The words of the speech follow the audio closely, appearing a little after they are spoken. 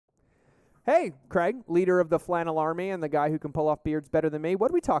Hey, Craig, leader of the Flannel Army and the guy who can pull off beards better than me. What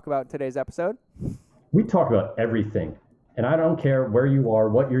do we talk about in today's episode? We talk about everything. And I don't care where you are,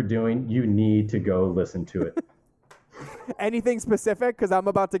 what you're doing, you need to go listen to it. Anything specific? Because I'm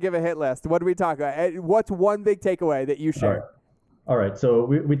about to give a hit list. What do we talk about? What's one big takeaway that you share? All right. So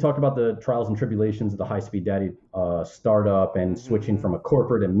we talked about the trials and tribulations of the high-speed daddy startup and switching from a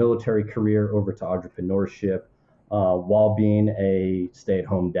corporate and military career over to entrepreneurship while being a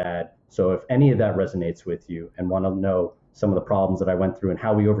stay-at-home dad. So if any of that resonates with you and want to know some of the problems that I went through and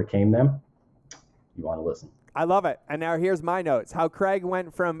how we overcame them, you want to listen. I love it. And now here's my notes. How Craig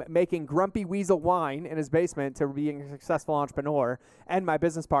went from making grumpy weasel wine in his basement to being a successful entrepreneur and my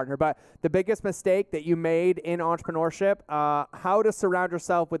business partner. But the biggest mistake that you made in entrepreneurship, how to surround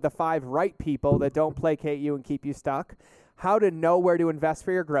yourself with the 5 right people that don't placate you and keep you stuck, how to know where to invest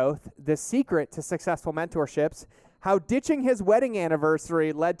for your growth, the secret to successful mentorships, how ditching his wedding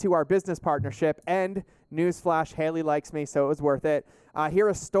anniversary led to our business partnership, and newsflash, Haley likes me, so it was worth it. Hear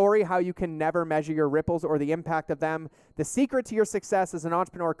a story how you can never measure your ripples or the impact of them. The secret to your success as an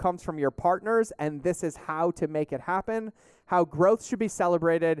entrepreneur comes from your partners, and this is how to make it happen. How growth should be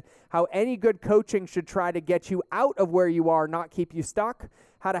celebrated. How any good coaching should try to get you out of where you are, not keep you stuck.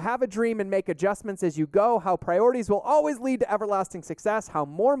 How to have a dream and make adjustments as you go. How priorities will always lead to everlasting success. How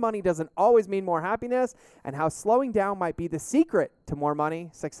more money doesn't always mean more happiness. And how slowing down might be the secret to more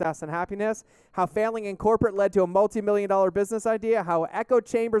money, success, and happiness. How failing in corporate led to a multi-million-dollar business idea. How echo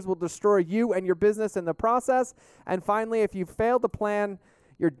chambers will destroy you and your business in the process. And finally, if you fail to plan,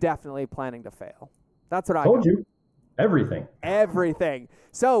 you're definitely planning to fail. That's what I told you. Everything.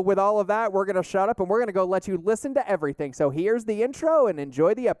 So with all of that, we're going to shut up and we're going to go let you listen to everything. So here's the intro and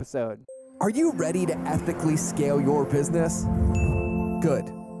enjoy the episode. Are you ready to ethically scale your business?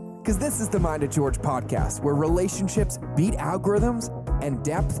 Good. Because this is the Mind of George podcast, where relationships beat algorithms and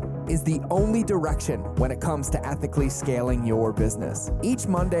depth is the only direction when it comes to ethically scaling your business. Each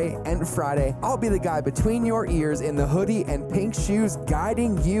Monday and Friday, I'll be the guy between your ears in the hoodie and pink shoes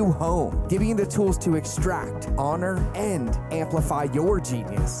guiding you home, giving you the tools to extract, honor, and amplify your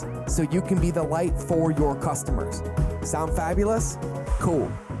genius so you can be the light for your customers. Sound fabulous?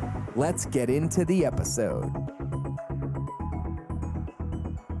 Cool. Let's get into the episode.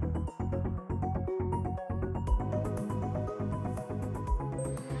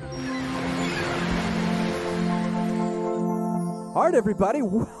 All right, everybody,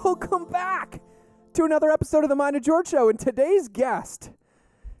 welcome back to another episode of the Mind of George Show. And today's guest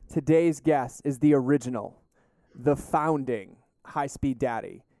is the original, the founding high-speed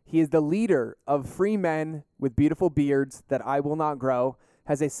daddy. He is the leader of free men with beautiful beards that I will not grow,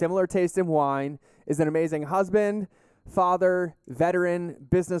 has a similar taste in wine, is an amazing husband, father, veteran,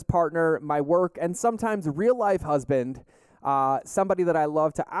 business partner, my work, and sometimes real-life husband. Somebody that I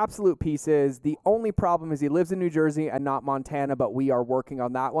love to absolute pieces. The only problem is he lives in New Jersey and not Montana, but we are working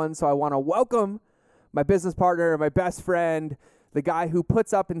on that one. So I want to welcome my business partner, my best friend, the guy who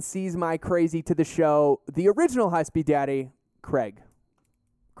puts up and sees my crazy to the show, the original high-speed daddy, Craig.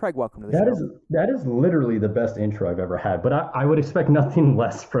 Craig, welcome to the show. That is literally the best intro I've ever had, but I would expect nothing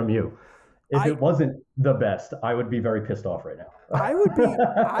less from you. If it wasn't the best, I would be very pissed off right now. I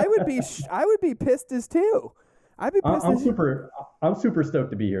would be pissed as too. I'm super stoked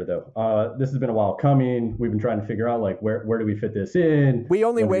to be here, though. This has been a while coming. We've been trying to figure out where do we fit this in. What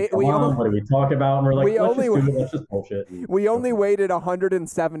do we talk about? And we're like, let's just bullshit. We only waited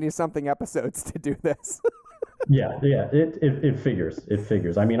 170 something episodes to do this. Yeah. It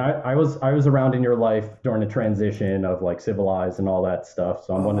figures. I mean, I was around in your life during the transition of civilized and all that stuff.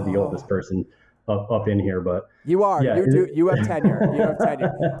 So I'm one of the oldest person up in here, but you are. Yeah, you have tenure. You have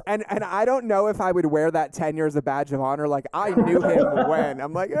tenure. And I don't know if I would wear that tenure as a badge of honor. Like, I knew him when.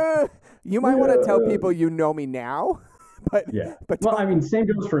 I'm like, you might want to tell people you know me now. But well, I mean, same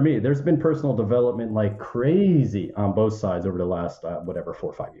goes for me. There's been personal development like crazy on both sides over the last 4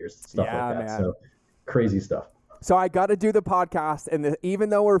 or 5 years, stuff like that. Man. So crazy stuff. So I got to do the podcast, and even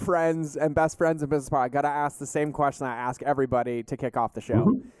though we're friends and best friends and business partners, I got to ask the same question I ask everybody to kick off the show.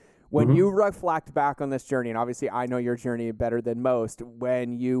 Mm-hmm. When you reflect back on this journey, and obviously I know your journey better than most,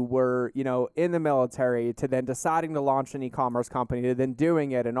 when you were, in the military to then deciding to launch an e-commerce company to then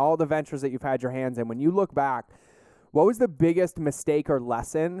doing it and all the ventures that you've had your hands in, when you look back, what was the biggest mistake or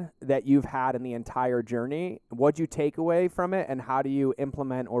lesson that you've had in the entire journey? What'd you take away from it, and how do you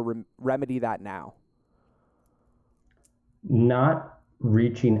implement or remedy that now? Not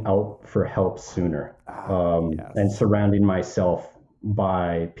reaching out for help sooner and surrounding myself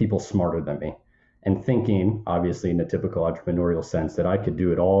by people smarter than me, and thinking, obviously in the typical entrepreneurial sense, that I could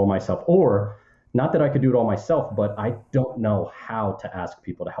do it all myself, or Not that I could do it all myself, but I don't know how to ask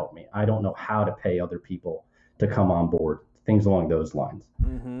people to help me. I don't know how to pay other people to come on board, things along those lines.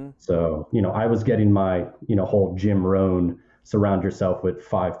 Mm-hmm. So, I was getting my, whole Jim Rohn surround yourself with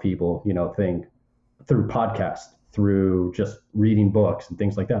 5 people, thing through podcasts, through just reading books and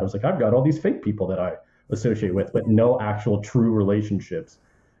things like that. I was like, I've got all these fake people that I associate with, but no actual true relationships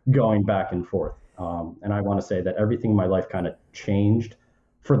going back and forth. And I want to say that everything in my life kind of changed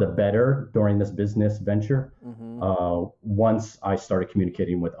for the better during this business venture. Once I started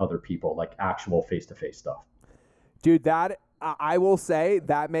communicating with other people, like actual face-to-face stuff. Dude, that I will say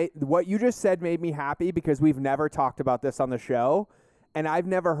that what you just said made me happy, because we've never talked about this on the show, and I've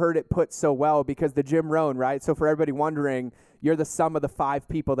never heard it put so well, because the Jim Rohn, right? So for everybody wondering, you're the sum of the 5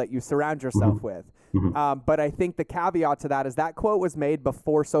 people that you surround yourself with. But I think the caveat to that is that quote was made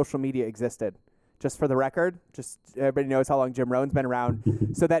before social media existed. Just for the record, just everybody knows how long Jim Rohn's been around.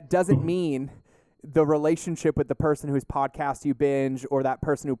 So that doesn't mean the relationship with the person whose podcast you binge, or that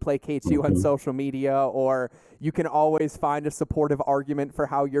person who placates you on social media, or you can always find a supportive argument for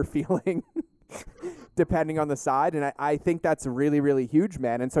how you're feeling depending on the side. And I think that's really, really huge,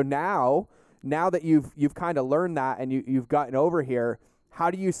 man. And so now that you've kind of learned that, and you've gotten over here, how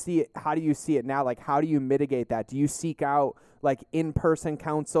do you see it? How do you see it now? Like, how do you mitigate that? Do you seek out like in-person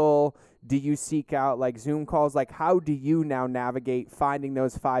counsel? Do you seek out like Zoom calls? Like, how do you now navigate finding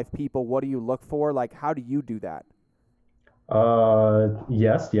those 5 people? What do you look for? Like, how do you do that?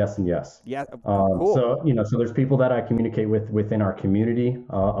 Yes, and yes. Yeah. Cool. So there's people that I communicate with within our community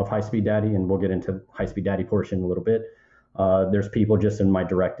of High Speed Daddy, and we'll get into High Speed Daddy portion in a little bit. There's people just in my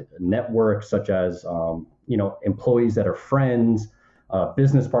direct network, such as, employees that are friends,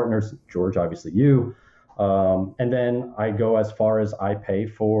 business partners, George, obviously you. And then I go as far as I pay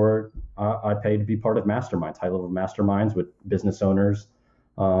to be part of masterminds, high-level masterminds with business owners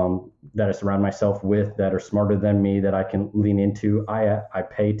that I surround myself with that are smarter than me, that I can lean into. I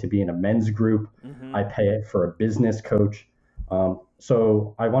pay to be in a men's group. I pay for a business coach.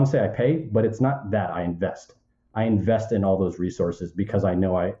 So I want to say I pay, but it's not that. I invest. I invest in all those resources because I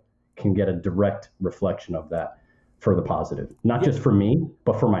know I can get a direct reflection of that for the positive, not just for me,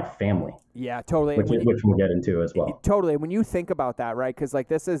 but for my family. Yeah, totally. Which we'll get into as well. Totally. When you think about that, right? Because like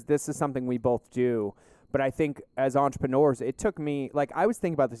this is something we both do, but I think as entrepreneurs, it took me, like, I was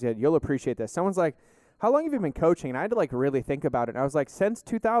thinking about this. You'll appreciate this. Someone's like, "How long have you been coaching?" And I had to like really think about it. And I was like, since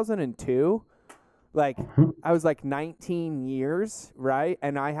 2002. Like, I was like 19 years, right?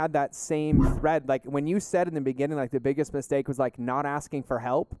 And I had that same thread. Like when you said in the beginning, like the biggest mistake was like not asking for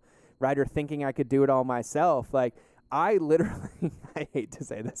help, right? Or thinking I could do it all myself. Like I literally, I hate to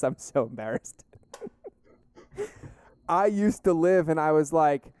say this, I'm so embarrassed. I used to live and I was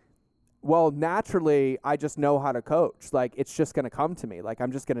like, well, naturally, I just know how to coach. Like, it's just going to come to me. Like,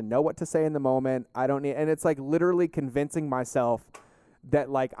 I'm just going to know what to say in the moment. I don't need, and it's like literally convincing myself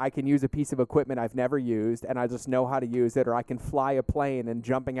that like I can use a piece of equipment I've never used and I just know how to use it, or I can fly a plane and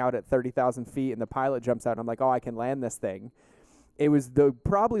jumping out at 30,000 feet and the pilot jumps out and I'm like, oh, I can land this thing. It was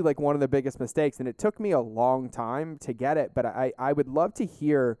probably like one of the biggest mistakes, and it took me a long time to get it. But I would love to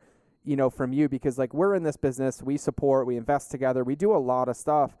hear, from you, because like we're in this business, we support, we invest together, we do a lot of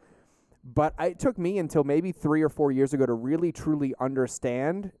stuff. But it took me until maybe 3 or 4 years ago to really truly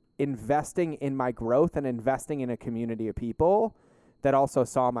understand investing in my growth and investing in a community of people that also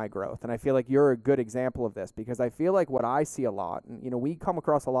saw my growth. And I feel like you're a good example of this, because I feel like what I see a lot, and we come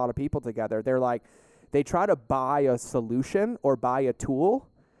across a lot of people together, they're like, they try to buy a solution or buy a tool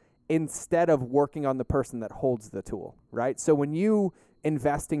instead of working on the person that holds the tool, right? So when you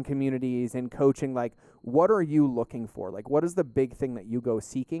invest in communities and coaching, like what are you looking for? Like what is the big thing that you go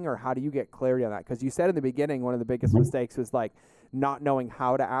seeking, or how do you get clarity on that? Because you said in the beginning, one of the biggest mistakes was like not knowing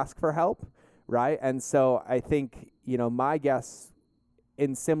how to ask for help, right? And so I think, my guess,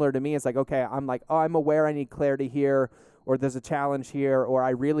 and similar to me, it's like, okay, I'm like, oh, I'm aware I need clarity here, or there's a challenge here, or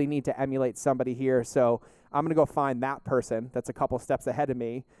I really need to emulate somebody here. So I'm going to go find that person that's a couple steps ahead of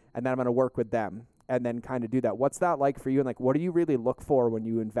me, and then I'm going to work with them and then kind of do that. What's that like for you? And like, what do you really look for when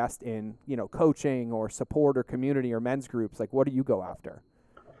you invest in, coaching or support or community or men's groups? Like, what do you go after?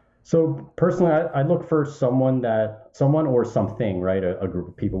 So personally, I look for someone or something, right? A group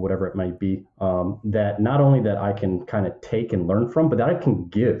of people, whatever it might be, that not only that I can kind of take and learn from, but that I can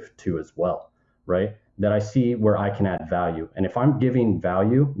give to as well, right? That I see where I can add value. And if I'm giving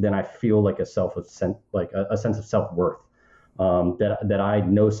value, then I feel like a sense of self-worth, that I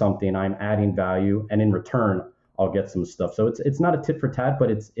know something, I'm adding value, and in return, I'll get some stuff. So it's not a tit for tat, but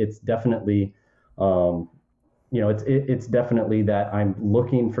it's definitely, it's definitely that I'm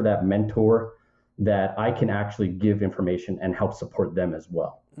looking for that mentor that I can actually give information and help support them as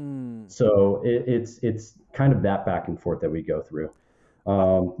well. So it's kind of that back and forth that we go through.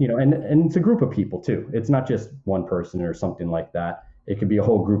 And it's a group of people too. It's not just one person or something like that. It could be a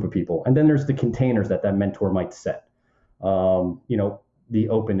whole group of people. And then there's the containers that mentor might set. The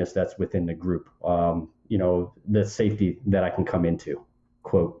openness that's within the group. The safety that I can come into,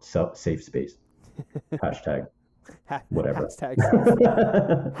 quote, safe space, hashtag, whatever.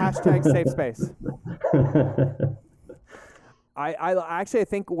 Hashtag safe space. I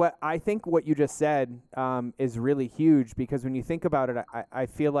think what you just said is really huge, because when you think about it, I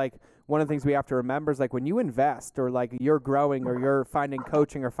feel like one of the things we have to remember is, like, when you invest, or like you're growing, or you're finding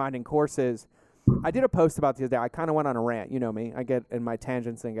coaching or finding courses. I did a post about the other day. I kind of went on a rant. You know me. I get in my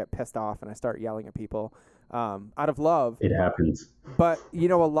tangents and get pissed off, and I start yelling at people out of love. It happens. But,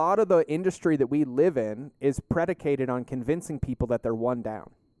 a lot of the industry that we live in is predicated on convincing people that they're one down,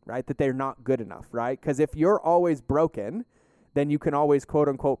 right? That they're not good enough, right? Because if you're always broken, then you can always, quote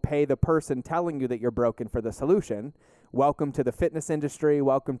unquote, pay the person telling you that you're broken for the solution. Welcome to the fitness industry.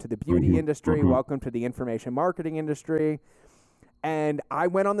 Welcome to the beauty industry. Welcome to the information marketing industry. And I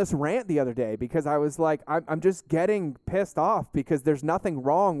went on this rant the other day because I was like, I'm just getting pissed off, because there's nothing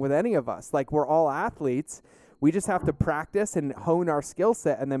wrong with any of us. Like, we're all athletes. We just have to practice and hone our skill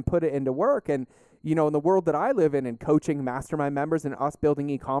set and then put it into work. And, in the world that I live in coaching mastermind members and us building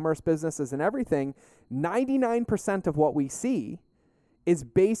e-commerce businesses and everything, 99% of what we see is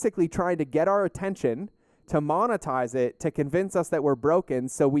basically trying to get our attention, to monetize it, to convince us that we're broken.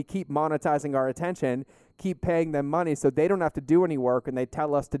 So we keep monetizing our attention, keep paying them money so they don't have to do any work, and they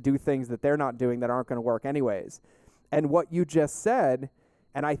tell us to do things that they're not doing that aren't going to work anyways. And what you just said,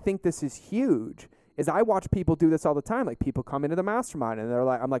 and I think this is huge, is I watch people do this all the time. Like, people come into the mastermind and they're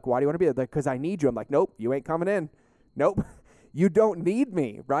like, I'm like, why do you want to be there? Like, because I need you. I'm like, nope, you ain't coming in. Nope. You don't need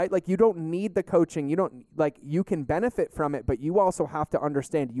me, right? Like, you don't need the coaching. You can benefit from it, but you also have to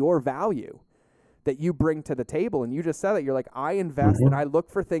understand your value that you bring to the table. And you just said that. You're like, I invest and I look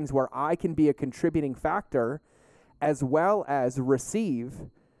for things where I can be a contributing factor as well as receive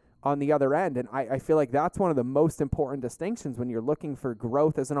on the other end. And I feel like that's one of the most important distinctions when you're looking for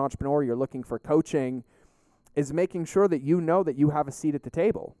growth as an entrepreneur, you're looking for coaching, is making sure that you know that you have a seat at the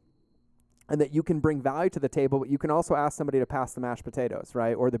table and that you can bring value to the table, but you can also ask somebody to pass the mashed potatoes,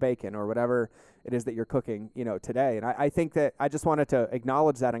 right? Or the bacon or whatever it is that you're cooking, today. And I think that I just wanted to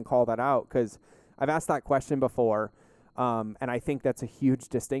acknowledge that and call that out, because I've asked that question before. And I think that's a huge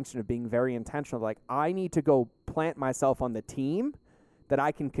distinction of being very intentional. Like, I need to go plant myself on the team that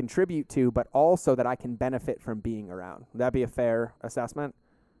I can contribute to, but also that I can benefit from being around. Would that be a fair assessment?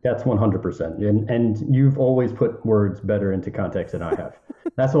 That's 100%. And you've always put words better into context than I have.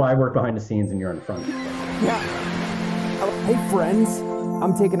 That's why I work behind the scenes and you're in front. Yeah. Hey, friends.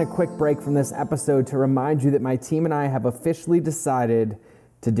 I'm taking a quick break from this episode to remind you that my team and I have officially decided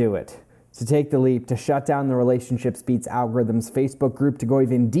to do it. To take the leap, to shut down the Relationships Beats Algorithms Facebook group, to go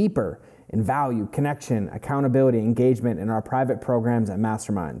even deeper in value, connection, accountability, engagement in our private programs and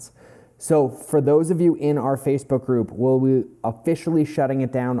masterminds. So for those of you in our Facebook group, we'll be officially shutting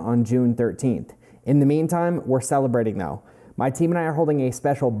it down on June 13th. In the meantime, we're celebrating though. My team and I are holding a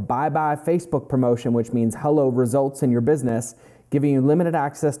special bye-bye Facebook promotion, which means hello results in your business, giving you limited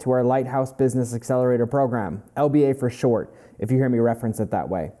access to our Lighthouse Business Accelerator program, LBA for short, if you hear me reference it that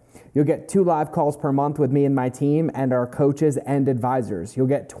way. You'll get 2 live calls per month with me and my team and our coaches and advisors. You'll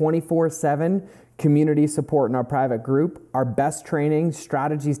get 24/7 community support in our private group, our best training,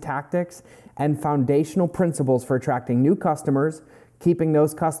 strategies, tactics, and foundational principles for attracting new customers, keeping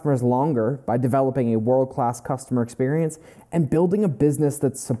those customers longer by developing a world-class customer experience, and building a business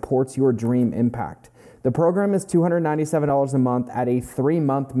that supports your dream impact. The program is $297 a month at a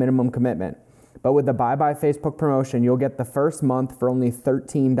 3-month minimum commitment. But with the Bye-Bye Facebook promotion, you'll get the first month for only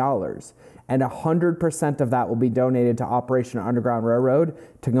 $13, and 100% of that will be donated to Operation Underground Railroad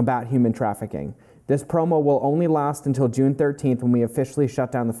to combat human trafficking. This promo will only last until June 13th when we officially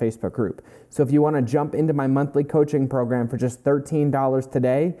shut down the Facebook group. So if you want to jump into my monthly coaching program for just $13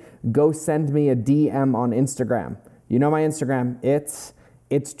 today, go send me a DM on Instagram. You know my Instagram, it's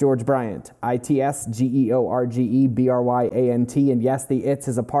George Bryant, ITSGeorgebryant, and yes, the it's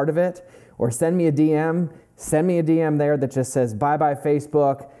is a part of it. Or send me a DM there that just says, bye-bye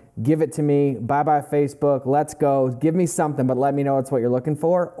Facebook, give it to me, bye-bye Facebook, let's go, give me something, but let me know it's what you're looking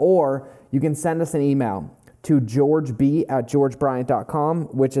for. Or you can send us an email to georgeb@georgebryant.com,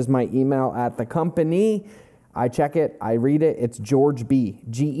 which is my email at the company. I check it, I read it, it's George B,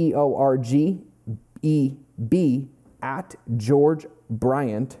 GeorgeEB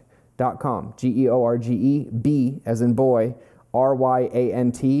 @georgebryant.com, GeorgeEB as in boy,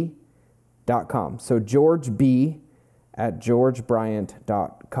 RYANT.com. So George B at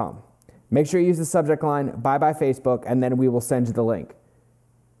georgebryant.com. Make sure you use the subject line, buy by Facebook, and then we will send you the link.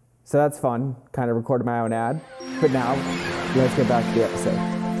 So that's fun, kind of recorded my own ad. But now, let's get back to the episode.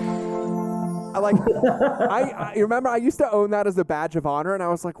 I remember I used to own that as a badge of honor, and I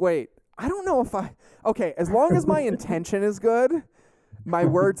was like, wait, I don't know if okay, as long as my intention is good, my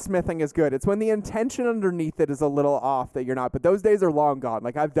wordsmithing is good. It's when the intention underneath it is a little off that you're not, but those days are long gone.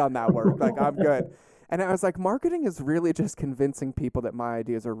 Like, I've done that work. Like, I'm good. And I was like, marketing is really just convincing people that my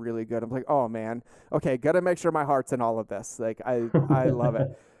ideas are really good. I'm like, oh man, okay, gotta make sure my heart's in all of this. Like, I love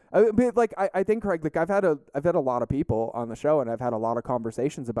it. But like, I think, Craig, like I've had a lot of people on the show, and I've had a lot of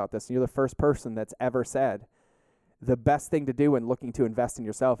conversations about this. And you're the first person that's ever said the best thing to do when looking to invest in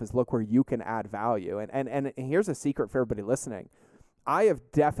yourself is look where you can add value. And here's a secret for everybody listening. I have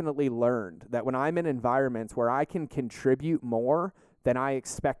definitely learned that when I'm in environments where I can contribute more than I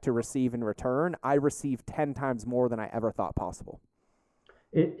expect to receive in return, I receive 10 times more than I ever thought possible.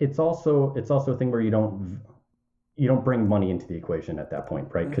 It's also a thing where you don't bring money into the equation at that point,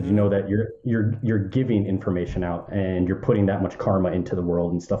 right? Because you know that you're giving information out and you're putting that much karma into the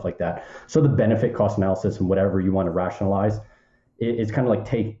world and stuff like that. So the benefit cost analysis and whatever you want to rationalize, it's kind of like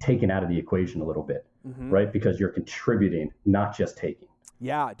taken out of the equation a little bit, right? Because you're contributing, not just taking.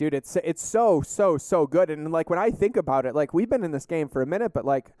 Yeah, dude, it's so good. And like when I think about it, like we've been in this game for a minute, but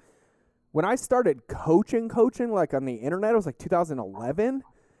like when I started coaching like on the internet, it was like 2011.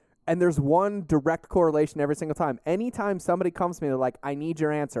 And there's one direct correlation every single time. Anytime somebody comes to me, they're like, I need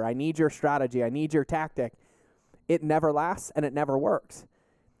your answer. I need your strategy. I need your tactic. It never lasts and it never works.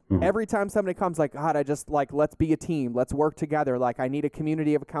 Every time somebody comes like, God, I just like, let's be a team. Let's work together. Like I need a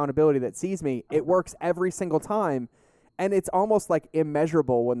community of accountability that sees me. It works every single time. And it's almost like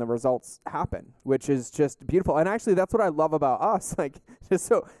immeasurable when the results happen, which is just beautiful. And actually, that's what I love about us. Like, just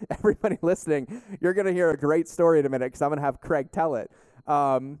so everybody listening, you're going to hear a great story in a minute because I'm going to have Craig tell it.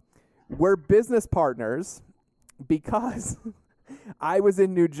 We're business partners because I was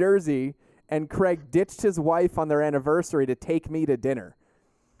in New Jersey and Craig ditched his wife on their anniversary to take me to dinner.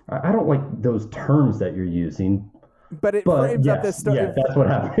 I don't like those terms that you're using. But frames up this story. Yeah, that's what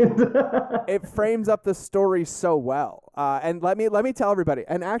happened. It frames up the story so well. And let me tell everybody.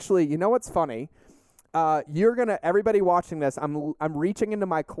 And actually, you know what's funny? Everybody watching this, I'm reaching into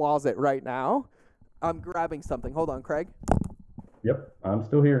my closet right now. I'm grabbing something. Hold on, Craig. Yep, I'm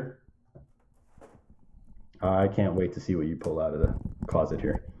still here. I can't wait to see what you pull out of the closet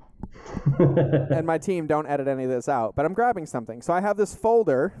here. And my team, don't edit any of this out. But I'm grabbing something. So I have this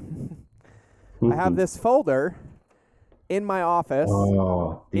folder. In my office,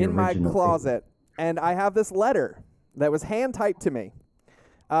 in my closet, and I have this letter that was hand-typed to me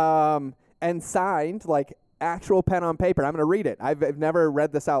and signed, like actual pen on paper. I'm going to read it. I've never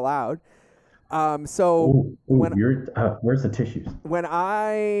read this out loud. Where's the tissues? When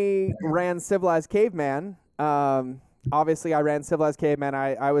I ran Civilized Caveman, obviously I ran Civilized Caveman.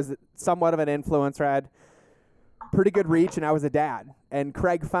 I was somewhat of an influencer. I had pretty good reach, and I was a dad. And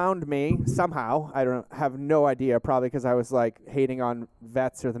Craig found me somehow. I have no idea, probably because I was like hating on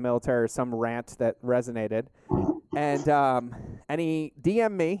vets or the military or some rant that resonated. And he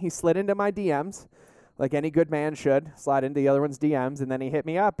DM'd me. He slid into my DMs, like any good man should, slide into the other one's DMs. And then he hit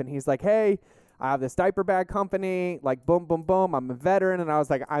me up, and he's like, hey, I have this diaper bag company, like boom, boom, boom. I'm a veteran. And I was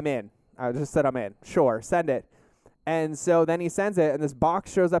like, I'm in. I just said I'm in. Sure, send it. And so then he sends it, and this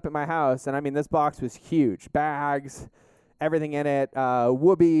box shows up at my house. And I mean, this box was huge. Bags, everything in it,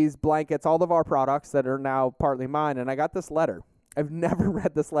 whoobies, blankets, all of our products that are now partly mine. And I got this letter. I've never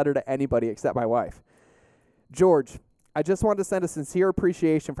read this letter to anybody except my wife. George, I just want to send a sincere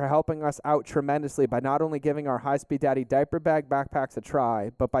appreciation for helping us out tremendously by not only giving our High-Speed Daddy diaper bag backpacks a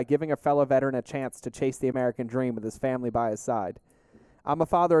try, but by giving a fellow veteran a chance to chase the American dream with his family by his side. I'm a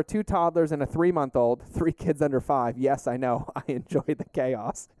father of 2 toddlers and a 3-month-old, 3 kids under 5. Yes, I know. I enjoy the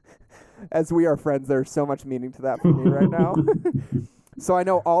chaos. As we are friends, there's so much meaning to that for me right now. So I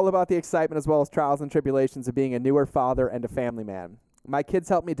know all about the excitement as well as trials and tribulations of being a newer father and a family man. My kids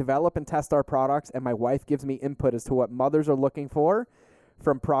help me develop and test our products, and my wife gives me input as to what mothers are looking for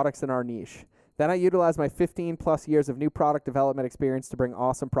from products in our niche. Then I utilize my 15-plus years of new product development experience to bring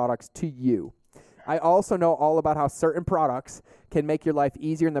awesome products to you. I also know all about how certain products can make your life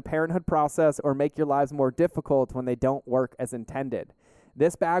easier in the parenthood process or make your lives more difficult when they don't work as intended.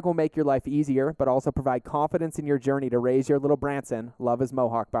 This bag will make your life easier, but also provide confidence in your journey to raise your little Branson. Love his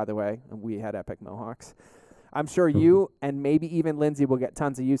mohawk, by the way. We had epic mohawks. I'm sure you and maybe even Lindsay will get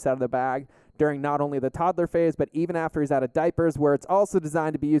tons of use out of the bag during not only the toddler phase, but even after he's out of diapers, where it's also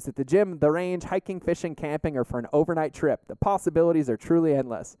designed to be used at the gym, the range, hiking, fishing, camping, or for an overnight trip. The possibilities are truly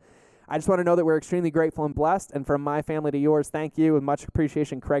endless. I just want to know that we're extremely grateful and blessed. And from my family to yours, thank you. With much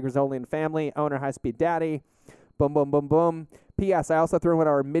appreciation, Craig Risoli and family, owner, High Speed Daddy. Boom, boom, boom, boom. P.S. I also threw in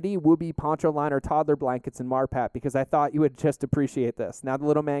our Midi Whoopie Poncho Liner toddler blankets in Marpat because I thought you would just appreciate this. Now the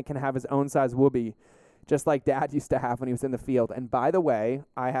little man can have his own size whoopie, just like Dad used to have when he was in the field. And by the way,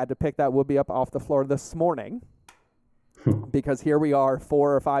 I had to pick that whoopie up off the floor this morning because here we are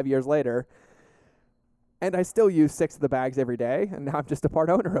 4 or 5 years later, and I still use 6 of the bags every day, and now I'm just a part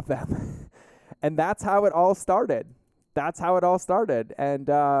owner of them. And that's how it all started. And,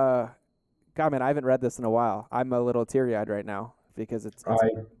 God, man, I haven't read this in a while. I'm a little teary-eyed right now because it's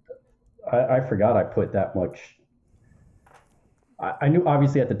I forgot I put that much. I knew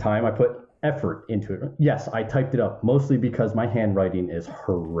obviously at the time I put effort into it. Yes, I typed it up mostly because my handwriting is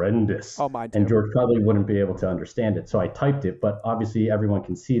horrendous. Oh, mine too. And George probably wouldn't be able to understand it. So I typed it, but obviously everyone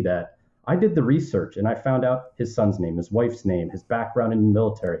can see that I did the research and I found out his son's name, his wife's name, his background in the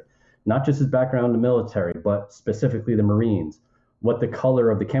military, not just his background in the military, but specifically the Marines, what the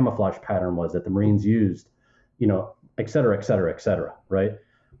color of the camouflage pattern was that the Marines used, et cetera, et cetera, et cetera, right?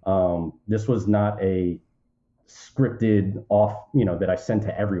 This was not a scripted off, that I sent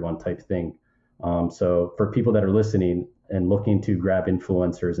to everyone type thing. So for people that are listening and looking to grab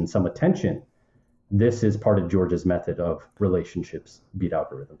influencers and some attention, this is part of George's method of relationships beat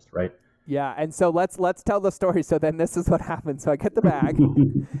algorithms, right? Yeah, and so let's tell the story. So then this is what happened. So I get the bag.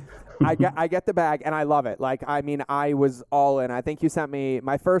 I get the bag, and I love it. I was all in. I think you sent me,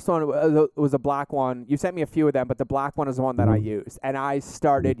 my first one was a black one. You sent me a few of them, but the black one is the one that I used. And I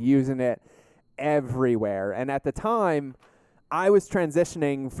started using it everywhere. And at the time, I was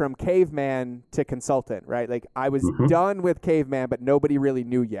transitioning from caveman to consultant, right? Like I was done with caveman, but nobody really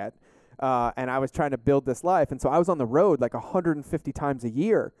knew yet. And I was trying to build this life. And so I was on the road like 150 times a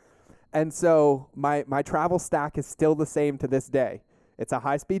year. And so my travel stack is still the same to this day. It's a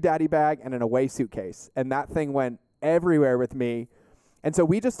high-speed daddy bag and an away suitcase. And that thing went everywhere with me. And so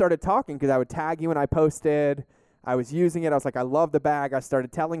we just started talking because I would tag you when I posted. I was using it. I was like, I love the bag. I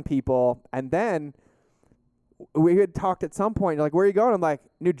started telling people. And then we had talked at some point. You're like, where are you going? I'm like,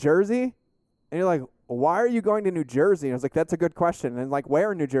 New Jersey? And you're like, why are you going to New Jersey? And I was like, that's a good question. And like,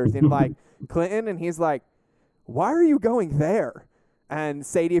 where in New Jersey? And like, Clinton. And he's like, why are you going there? And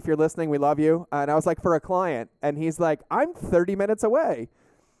Sadie, if you're listening, we love you. And I was like, for a client. And he's like, I'm 30 minutes away.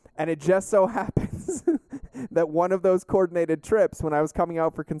 And it just so happens that one of those coordinated trips when I was coming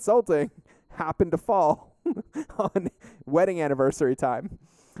out for consulting happened to fall on wedding anniversary time.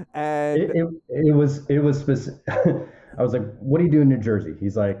 And it was I was like, what do you do in New Jersey?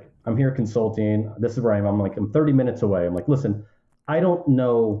 He's like, I'm here consulting. This is where I am. I'm like, I'm 30 minutes away. I'm like, listen, I don't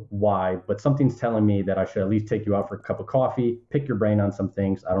know why, but something's telling me that I should at least take you out for a cup of coffee, pick your brain on some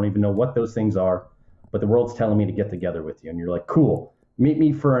things. I don't even know what those things are, but the world's telling me to get together with you. And you're like, cool, meet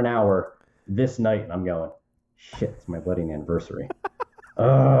me for an hour this night. And I'm going, shit, it's my wedding anniversary.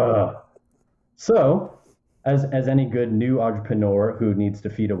 So as any good new entrepreneur who needs to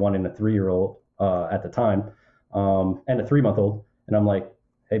feed a 1 and a 3-year-old at the time, and a 3-month-old, and I'm like,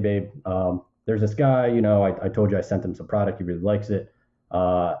 hey babe, there's this guy, I told you I sent him some product. He really likes it.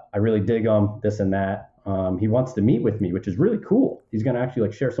 I really dig him, this and that. He wants to meet with me, which is really cool. He's going to actually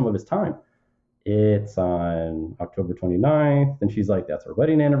like share some of his time. It's on October 29th. And she's like, that's our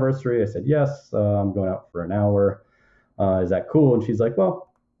wedding anniversary. I said, yes, I'm going out for an hour. Is that cool? And she's like,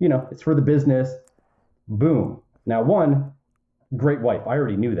 well, it's for the business. Boom. Now, 1, great wife. I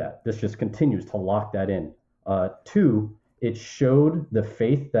already knew that. This just continues to lock that in. 2, it showed the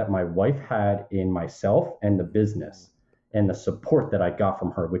faith that my wife had in myself and the business and the support that I got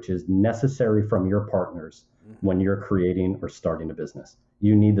from her, which is necessary from your partners when you're creating or starting a business.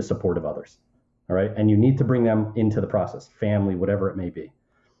 You need the support of others, all right? And you need to bring them into the process, family, whatever it may be.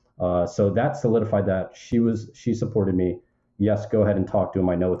 So that solidified that. She supported me. Yes, go ahead and talk to him.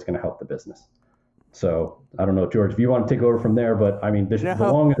 I know it's going to help the business. So I don't know, George, if you want to take over from there, but I mean, the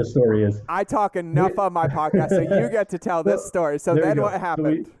long of the story is I talk enough on my podcast, so you get to tell this story. So then what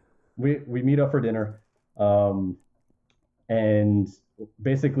happened? So we meet up for dinner, and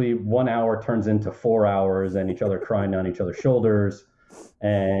basically 1 hour turns into 4 hours and each other crying on each other's shoulders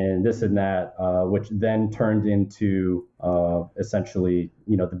and this and that, which then turned into essentially,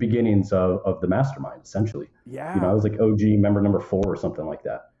 the beginnings of the mastermind, essentially. Yeah. I was like OG member number 4 or something like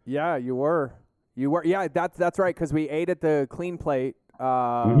that. Yeah, you were. Yeah, that's right, because we ate at the Clean Plate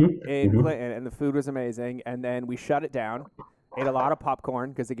in Clinton, and the food was amazing. And then we shut it down, ate a lot of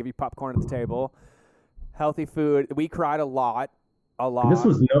popcorn because they give you popcorn at the table. Healthy food. We cried a lot a And this lot.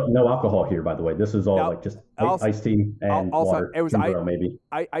 was no alcohol here, by the way. This is all No, like just also, iced tea and also water, it was ginger ale maybe.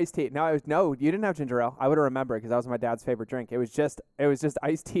 iced tea. No, it was no. You didn't have ginger ale. I would have remembered because that was my dad's favorite drink. It was just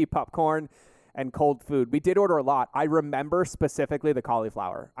iced tea, popcorn, and cold food. We did order a lot. I remember specifically the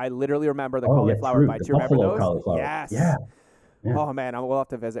cauliflower. I literally remember the Oh yeah, cauliflower true. The bites. You remember buffalo those? cauliflower. Yes. Yeah, yeah. Oh man, we'll have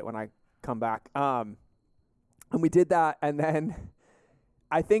to visit when I come back. And we did that, and then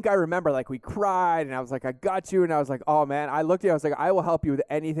I think I remember like we cried, and I was like, I got you, and I was like, oh man, I looked at you, I was like, I will help you with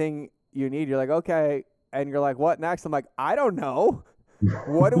anything you need. You're like, okay, and you're like, what next? I'm like, I don't know.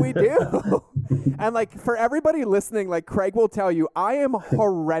 What do we do? And like for everybody listening, like Craig will tell you, I am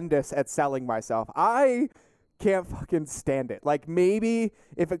horrendous at selling myself. I can't fucking stand it. Like maybe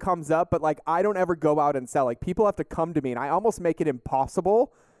if it comes up, but like I don't ever go out and sell. Like people have to come to me, and I almost make it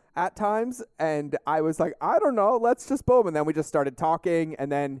impossible at times. And I was like, I don't know, let's just boom. And then we just started talking, and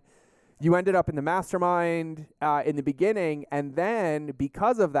then you ended up in the mastermind in the beginning. And then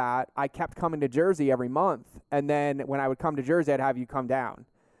because of that, I kept coming to Jersey every month. And then when I would come to Jersey, I'd have you come down.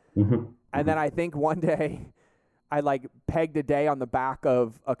 Mm-hmm. And then I think one day I like pegged a day on the back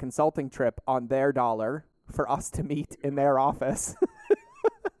of a consulting trip on their dollar for us to meet in their office.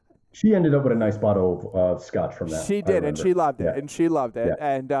 She ended up with a nice bottle of scotch from that. She did, and she loved it, Yeah. and she loved it. Yeah.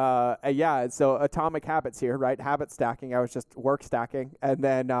 And yeah, so atomic habits here, right? Habit stacking. I was just work stacking. And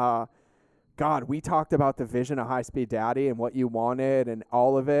then, God, we talked about the vision of High Speed Daddy and what you wanted and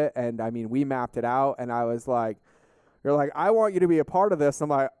all of it. And I mean, we mapped it out, and I was like, you're like, I want you to be a part of this. I'm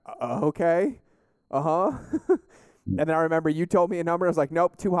like, okay. Uh-huh. And then I remember you told me a number. I was like,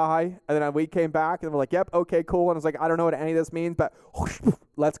 nope, too high. And then we came back and we're like, yep, okay, cool. And I was like, I don't know what any of this means, but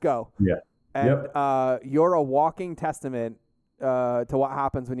let's go. Yeah. And Yep. you're a walking testament to what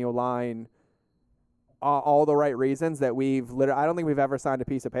happens when you align all the right reasons that we've literally, I don't think we've ever signed a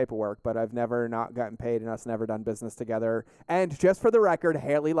piece of paperwork, but I've never not gotten paid and us never done business together. And just for the record,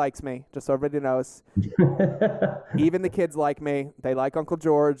 Haley likes me, just so everybody knows. Even the kids like me. They like Uncle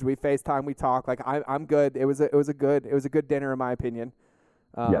George. We FaceTime, we talk. Like I'm good. It was a good dinner in my opinion.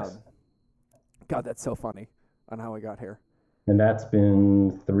 Yes. God, that's so funny on how we got here. And that's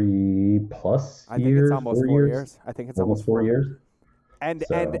been 3+ I think years. it's almost 4 years. I think it's almost 4 years. And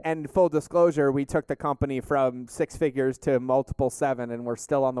So- and full disclosure, we took the company from 6 figures to multiple 7, and we're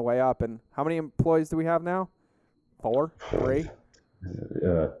still on the way up. And how many employees do we have now? 4? 3?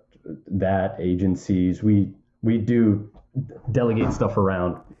 That agencies, we do delegate stuff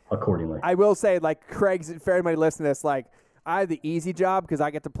around accordingly. I will say, like Craig's, for everybody listening to this, like I have the easy job because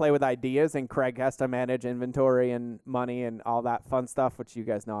I get to play with ideas, and Craig has to manage inventory and money and all that fun stuff, which you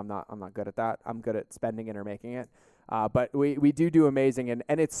guys know I'm not good at that. I'm good at spending it or making it. But we do amazing,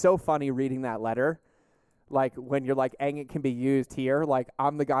 and it's so funny reading that letter, like when you're like, "Ang, it can be used here." Like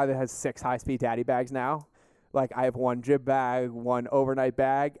I'm the guy that has 6 high-speed daddy bags now. Like I have 1 jib bag, 1 overnight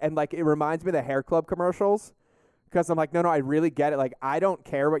bag, and like it reminds me of the hair club commercials, because I'm like, no, I really get it. Like I don't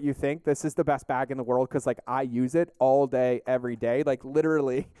care what you think. This is the best bag in the world because like I use it all day, every day. Like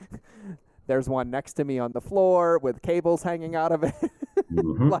literally, there's one next to me on the floor with cables hanging out of it.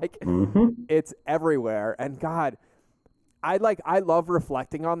 Like it's everywhere, and God. I love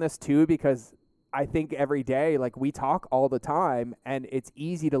reflecting on this too, because I think every day, like we talk all the time, and it's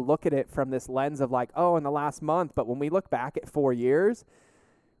easy to look at it from this lens of like, oh, in the last month. But when we look back at 4 years,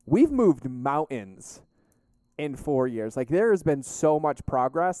 we've moved mountains in 4 years. Like there has been so much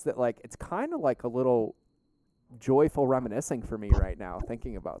progress that like, it's kind of like a little joyful reminiscing for me right now,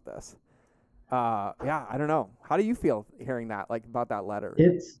 thinking about this. Yeah, I don't know. How do you feel hearing that, like about that letter?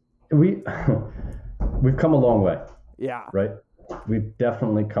 We've come a long way. Yeah. Right. We've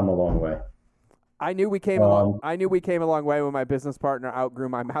definitely come a long way. I knew we came I knew we came a long way when my business partner outgrew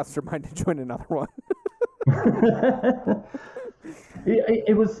my mastermind to join another one.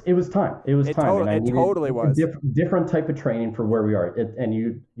 It was time. It was time. It totally was. Different type of training for where we are. And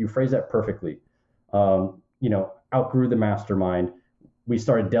you phrase that perfectly. Outgrew the mastermind. We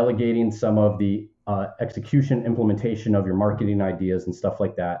started delegating some of the execution, implementation of your marketing ideas and stuff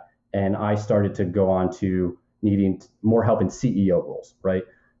like that. And I started to go on to needing more help in CEO roles, right?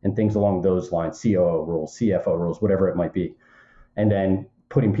 And things along those lines, COO roles, CFO roles, whatever it might be. And then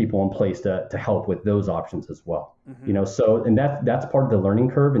putting people in place to help with those options as well. Mm-hmm. So, and that's part of the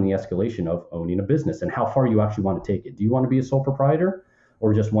learning curve and the escalation of owning a business and how far you actually want to take it. Do you want to be a sole proprietor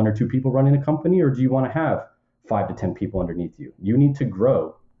or just 1 or 2 people running a company, or do you want to have 5 to 10 people underneath you? You need to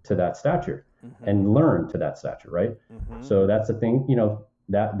grow to that stature and learn to that stature, right? Mm-hmm. So that's the thing,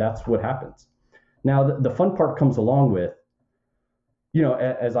 that's what happens. Now, the fun part comes along with,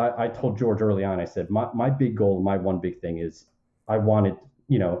 as I told George early on, I said, my big goal, my one big thing is I wanted,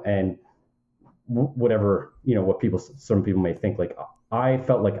 and whatever, what some people may think, like I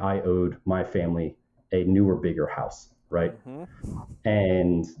felt like I owed my family a newer, bigger house, right?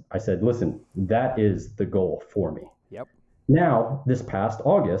 And I said, listen, that is the goal for me. Yep. Now, this past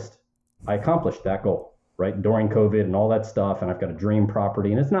August, I accomplished that goal, right? During COVID and all that stuff. And I've got a dream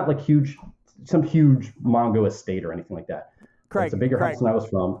property, and it's not like some huge Mongo estate or anything like that. Craig, it's a bigger house than I was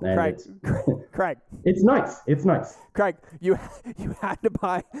from. And Craig. It's nice. It's nice. Craig, you had to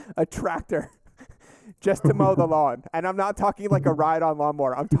buy a tractor just to mow the lawn. And I'm not talking like a ride-on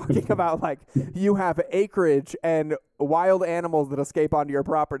lawnmower. I'm talking about like you have acreage and wild animals that escape onto your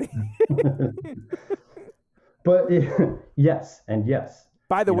property. But yes, and yes.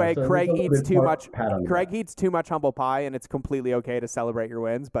 By the way, so Craig eats too much. Craig eats too much humble pie, and it's completely okay to celebrate your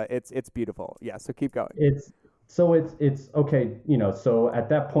wins. But it's beautiful. Yeah. So keep going. It's okay. So at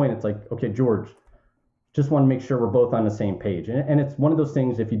that point, it's like, okay, George, just want to make sure we're both on the same page. And it's one of those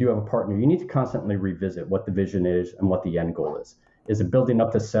things. If you do have a partner, you need to constantly revisit what the vision is and what the end goal is. Is it building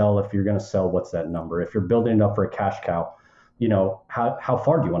up to sell? If you're going to sell, what's that number? If you're building it up for a cash cow, how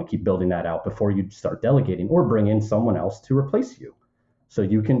far do you want to keep building that out before you start delegating or bring in someone else to replace you? So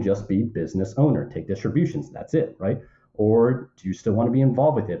you can just be business owner, take distributions. That's it, right? Or do you still want to be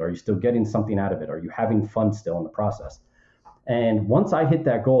involved with it? Are you still getting something out of it? Are you having fun still in the process? And once I hit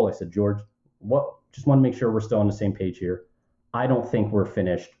that goal, I said, George, just want to make sure we're still on the same page here. I don't think we're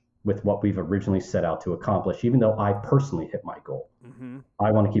finished with what we've originally set out to accomplish, even though I personally hit my goal.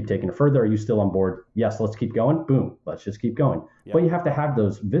 I want to keep taking it further. Are you still on board? Yes, let's keep going. Boom, let's just keep going. Yep. But you have to have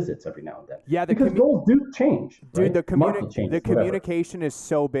those visits every now and then. Yeah, because goals do change. Dude, right? the communication is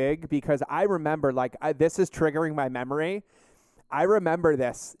so big, because I remember, this is triggering my memory. I remember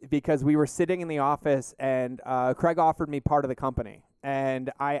this because we were sitting in the office, and Craig offered me part of the company.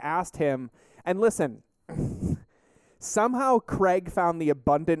 And I asked him, and listen, somehow Craig found the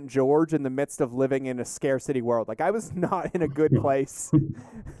abundant George in the midst of living in a scarcity world. Like, I was not in a good place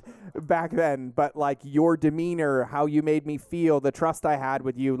back then, but like your demeanor, how you made me feel, the trust I had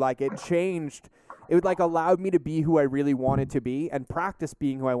with you, like it changed. It would like allowed me to be who I really wanted to be and practice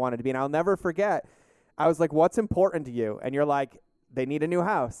being who I wanted to be. And I'll never forget, I was like, what's important to you? And you're like, they need a new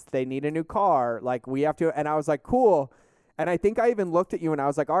house. They need a new car. Like, we have to. And I was like, cool. And I think I even looked at you and I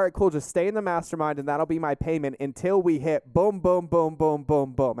was like, all right, cool, just stay in the mastermind and that'll be my payment until we hit boom, boom, boom, boom,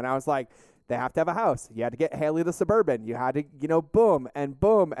 boom, boom. And I was like, they have to have a house. You had to get Haley the Suburban. You had to, boom and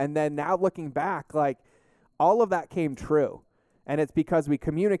boom. And then now looking back, like all of that came true. And it's because we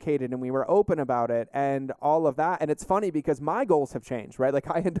communicated and we were open about it and all of that. And it's funny because my goals have changed, right? Like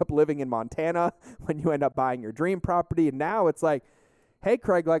I end up living in Montana when you end up buying your dream property. And now it's like, hey,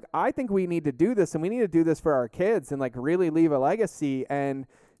 Craig, like, I think we need to do this and we need to do this for our kids and like really leave a legacy. And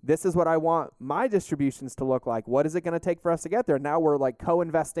this is what I want my distributions to look like. What is it going to take for us to get there? Now we're like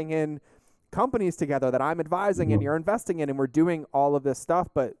co-investing in companies together that I'm advising and you're investing in, and we're doing all of this stuff.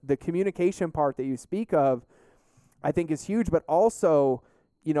 But the communication part that you speak of, I think is huge, but also,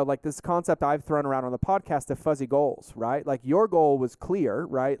 like this concept I've thrown around on the podcast of fuzzy goals, right? Like your goal was clear,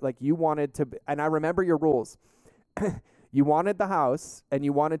 right? Like you wanted to, and I remember your rules. You wanted the house and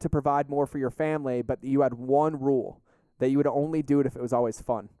you wanted to provide more for your family, but you had one rule, that you would only do it if it was always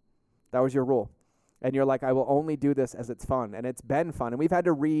fun. That was your rule. And you're like, I will only do this as it's fun. And it's been fun. And we've had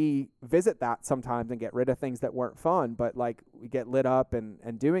to revisit that sometimes and get rid of things that weren't fun, but like we get lit up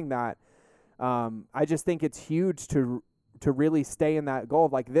and doing that. I just think it's huge to really stay in that goal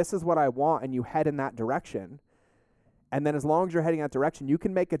of like, this is what I want, and you head in that direction. And then as long as you're heading that direction, you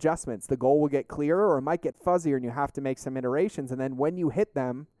can make adjustments. The goal will get clearer or it might get fuzzier and you have to make some iterations. And then when you hit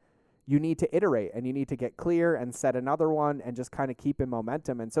them, you need to iterate and you need to get clear and set another one and just kind of keep in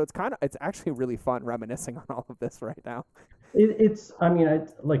momentum. And so it's actually really fun reminiscing on all of this right now.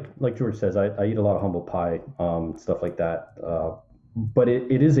 Like George says, I eat a lot of humble pie, stuff like that. But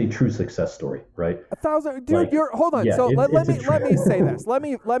it is a true success story, right? 1,000, dude. Like, hold on. Yeah, so let me say this. Let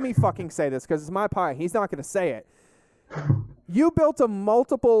me fucking say this because it's my pie. He's not going to say it. You built a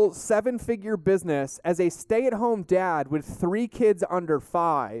multiple 7-figure business as a stay-at-home dad with 3 kids under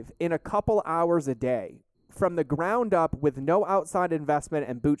 5 in a couple hours a day from the ground up with no outside investment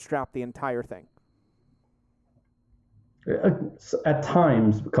and bootstrap the entire thing. At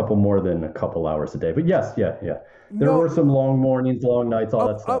times, a couple more than a couple hours a day. But yes, yeah. There were some long mornings, long nights, all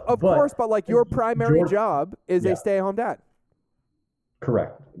that stuff. Of course, but like your primary job is a stay-at-home dad.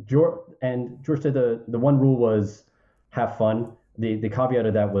 Correct. George said the one rule was have fun. The caveat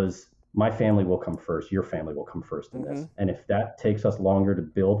of that was my family will come first. Your family will come first in this. And if that takes us longer to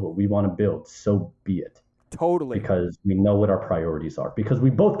build what we want to build, so be it. Totally. Because we know what our priorities are. Because we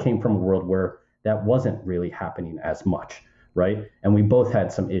both came from a world where that wasn't really happening as much, right? And we both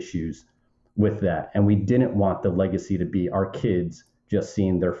had some issues with that. And we didn't want the legacy to be our kids just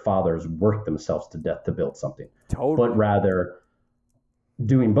seeing their fathers work themselves to death to build something, but Totally. rather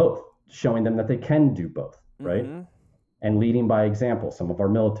doing both, showing them that they can do both, right? Mm-hmm. And leading by example, some of our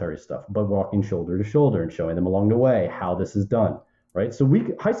military stuff, but walking shoulder to shoulder and showing them along the way how this is done, right? So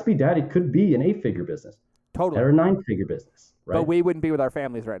High Speed Daddy could be an 8-figure business Totally. or a 9-figure business, right? But we wouldn't be with our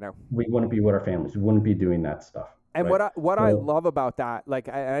families right now. We wouldn't be with our families. We wouldn't be doing that stuff. And right? what I love about that, like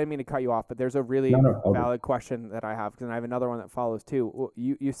I didn't mean to cut you off, but there's a really valid question that I have, because I have another one that follows too. Well,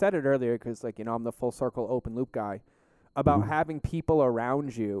 you said it earlier, because like, you know, I'm the full circle open loop guy, about having people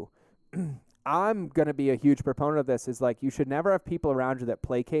around you. I'm gonna be a huge proponent of this. Is like, you should never have people around you that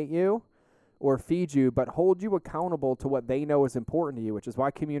placate you or feed you, but hold you accountable to what they know is important to you, which is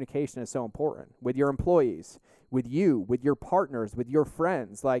why communication is so important with your employees, with you, with your partners, with your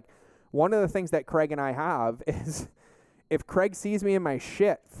friends. Like, one of the things that Craig and I have is, if Craig sees me in my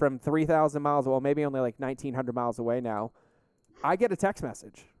shit from 3,000 miles, well, maybe only like 1,900 miles away now, I get a text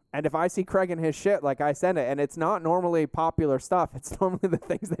message. And if I see Craig in his shit, like, I send it. And it's not normally popular stuff. It's normally the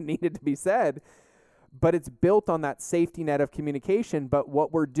things that needed to be said. But it's built on that safety net of communication. But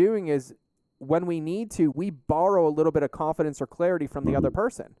what we're doing is, when we need to, we borrow a little bit of confidence or clarity from the other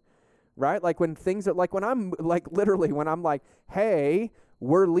person, right? Like, when things are like, when I'm like, literally, when I'm like, hey,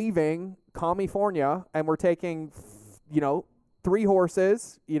 we're leaving California and we're taking, 3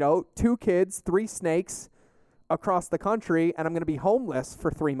 horses, 2 kids, 3 snakes across the country, and I'm going to be homeless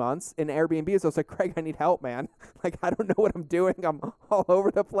for 3 months in Airbnb. So I was like, Craig, I need help, man. Like, I don't know what I'm doing. I'm all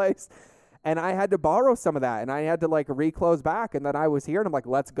over the place. And I had to borrow some of that, and I had to like reclose back. And then I was here, and I'm like,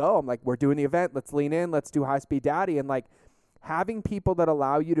 let's go. I'm like, we're doing the event. Let's lean in. Let's do High Speed Daddy. And like, having people that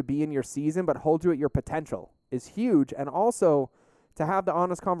allow you to be in your season but hold you at your potential is huge. And also to have the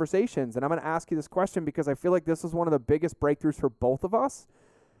honest conversations. And I'm going to ask you this question because I feel like this was one of the biggest breakthroughs for both of us,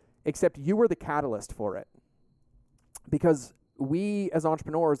 except you were the catalyst for it. Because we as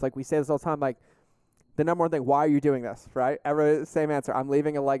entrepreneurs, like, we say this all the time, like, the number one thing, why are you doing this, right? Same answer. I'm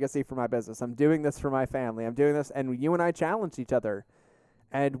leaving a legacy for my business. I'm doing this for my family. I'm doing this. And you and I challenged each other,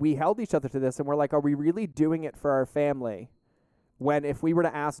 and we held each other to this. And we're like, are we really doing it for our family? When if we were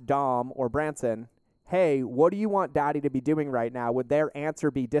to ask Dom or Branson, hey, what do you want Daddy to be doing right now? Would their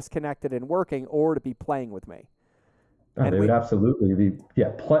answer be disconnected and working, or to be playing with me? Oh, they would absolutely be,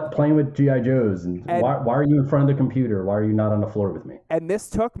 playing with G.I. Joes. And why are you in front of the computer? Why are you not on the floor with me? And this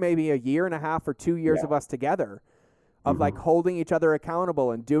took maybe 1.5 years or 2 years of us together, of like holding each other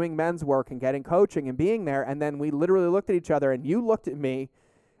accountable and doing men's work and getting coaching and being there. And then we literally looked at each other, and you looked at me,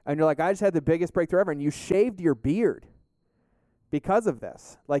 and you're like, I just had the biggest breakthrough ever. And you shaved your beard because of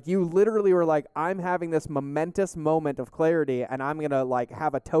this. Like, you literally were like, I'm having this momentous moment of clarity, and I'm going to like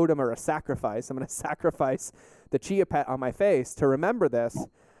have a totem or a sacrifice. I'm going to sacrifice the chia pet on my face to remember this.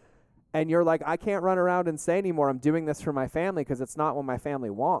 And you're like, I can't run around and say anymore, I'm doing this for my family, because it's not what my family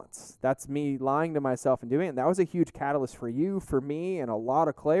wants. That's me lying to myself and doing it. And that was a huge catalyst for you, for me, and a lot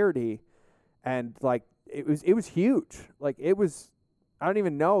of clarity. And like, it was huge. Like, it was, I don't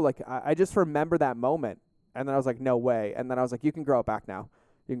even know. Like, I just remember that moment. And then I was like, no way. And then I was like, you can grow it back now.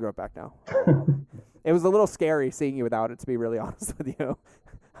 You can grow it back now. It was a little scary seeing you without it, to be really honest with you.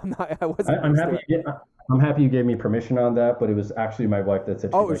 I'm happy you gave me permission on that, but it was actually my wife that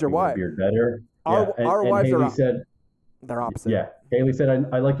said she liked me with the beard better. Our wives Haley are said they're opposite. Yeah, Haley said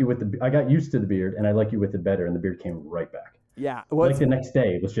I like you with the. I got used to the beard, and I like you with it better, and the beard came right back. Yeah, like the next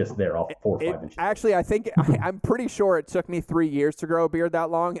day, it was just there, all 4 or 5 inches. Actually, I think I'm pretty sure it took me 3 years to grow a beard that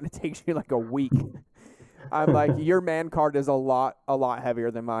long, and it takes you like a week. I'm like, your man card is a lot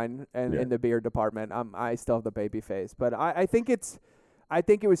heavier than mine, and in the beard department, I still have the baby face. But I think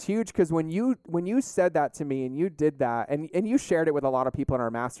it was huge, because when you said that to me and you did that, and you shared it with a lot of people in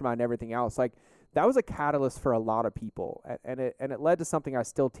our mastermind and everything else, like, that was a catalyst for a lot of people, and it led to something I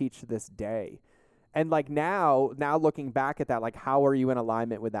still teach to this day. And like now looking back at that, like, how are you in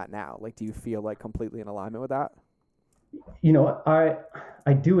alignment with that now? Like, do you feel like completely in alignment with that? You know,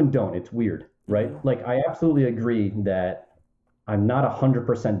 I do and don't. It's weird, right? Mm-hmm. Like, I absolutely agree that I'm not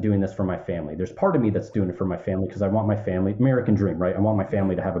 100% doing this for my family. There's part of me that's doing it for my family, because I want my family, American dream, right? I want my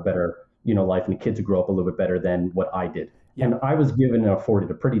family to have a better, life, and the kids to grow up a little bit better than what I did. Yeah. And I was given and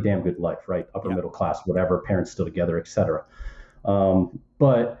afforded a pretty damn good life, right? Upper middle class, whatever, parents still together, etc.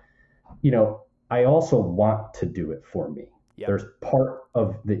 But, I also want to do it for me. Yep. There's part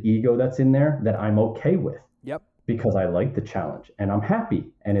of the ego that's in there that I'm okay with. Yep. Because I like the challenge, and I'm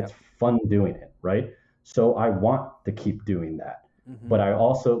happy, and it's fun doing it, right? So I want to keep doing that. Mm-hmm. But I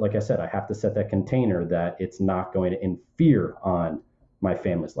also, like I said, I have to set that container that it's not going to interfere on my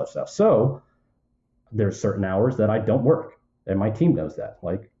family's lifestyle. So there's certain hours that I don't work, and my team knows that.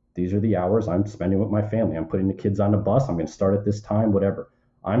 Like, These are the hours I'm spending with my family. I'm putting the kids on the bus. I'm going to start at this time, whatever.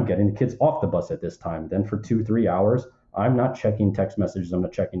 I'm getting the kids off the bus at this time. Then for 2, 3 hours, I'm not checking text messages. I'm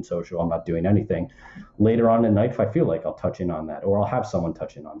not checking social. I'm not doing anything. Later on at night, if I feel like, I'll touch in on that, or I'll have someone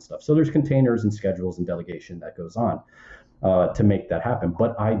touch in on stuff. So there's containers and schedules and delegation that goes on to make that happen.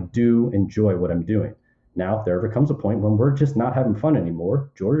 But I do enjoy what I'm doing. Now, if there ever comes a point when we're just not having fun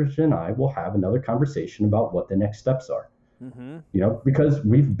anymore, George and I will have another conversation about what the next steps are. Because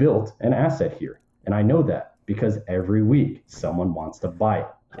we've built an asset here. And I know that because every week someone wants to buy it.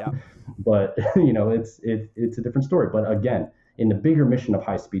 Yeah. But, it's a different story. But again, in the bigger mission of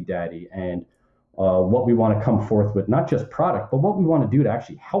High Speed Daddy and what we want to come forth with, not just product, but what we want to do to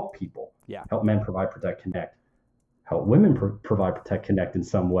actually help people, help men provide, protect, connect, help women provide, protect, connect in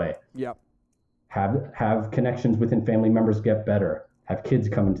some way. Yeah. Have connections within family members get better, have kids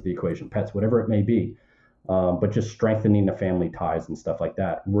come into the equation, pets, whatever it may be. But just strengthening the family ties and stuff like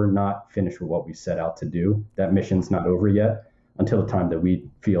that. We're not finished with what we set out to do. That mission's not over yet until the time that we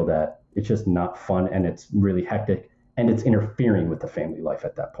feel that it's just not fun and it's really hectic and it's interfering with the family life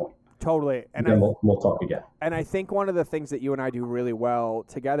at that point. Totally. And then we'll talk again. And I think one of the things that you and I do really well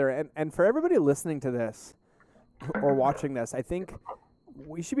together, and for everybody listening to this or watching this, I think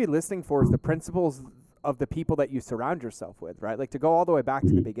we should be listening for is the principles of the people that you surround yourself with, right? Like to go all the way back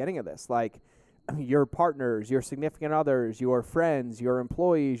to the beginning of this, like your partners, your significant others, your friends, your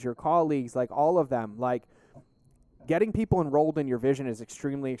employees, your colleagues, like all of them, like getting people enrolled in your vision is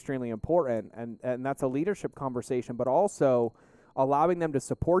extremely, extremely important. And that's a leadership conversation, but also allowing them to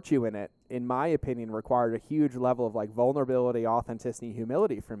support you in it, in my opinion, required a huge level of like vulnerability, authenticity,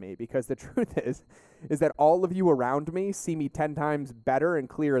 humility for me, because the truth is that all of you around me see me 10 times better and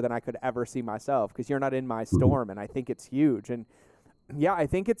clearer than I could ever see myself, because you're not in my storm. And I think it's huge. And yeah, I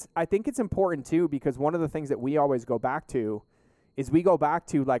think it's important too, because one of the things that we always go back to is we go back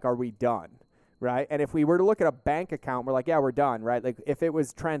to like, are we done? Right. And if we were to look at a bank account, we're like, yeah, we're done. Right. Like if it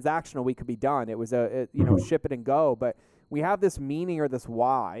was transactional, we could be done. It was ship it and go. But we have this meaning or this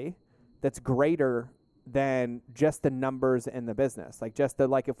why that's greater than just the numbers in the business. Like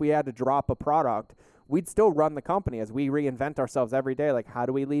if we had to drop a product, we'd still run the company as we reinvent ourselves every day. Like, how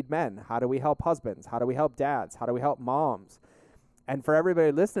do we lead men? How do we help husbands? How do we help dads? How do we help moms? And for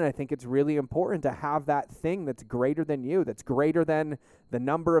everybody listening, I think it's really important to have that thing that's greater than you, that's greater than the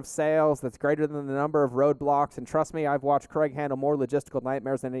number of sales, that's greater than the number of roadblocks. And trust me, I've watched Craig handle more logistical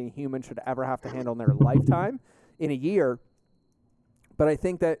nightmares than any human should ever have to handle in their lifetime in a year. But I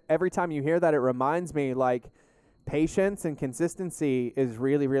think that every time you hear that, it reminds me like patience and consistency is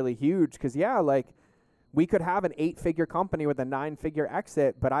really, really huge. Because, like we could have an 8-figure company with a 9-figure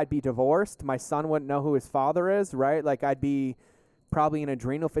exit, but I'd be divorced. My son wouldn't know who his father is, right? Like I'd be probably in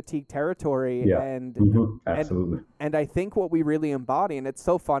adrenal fatigue territory. Yeah. And absolutely. And I think what we really embody, and it's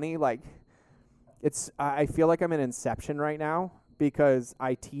so funny, like I feel like I'm in Inception right now because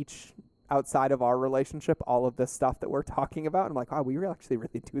I teach outside of our relationship all of this stuff that we're talking about. I'm like, oh, we actually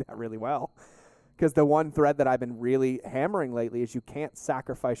really do that really well. Because the one thread that I've been really hammering lately is you can't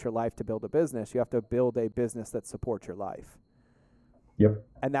sacrifice your life to build a business. You have to build a business that supports your life. Yep.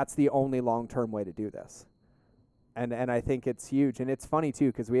 And that's the only long-term way to do this. And I think it's huge. And it's funny, too,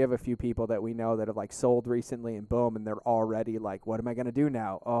 because we have a few people that we know that have, like, sold recently and boom, and they're already like, what am I going to do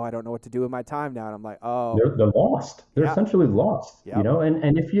now? Oh, I don't know what to do with my time now. And I'm like, oh. They're lost. They're essentially lost, Yep.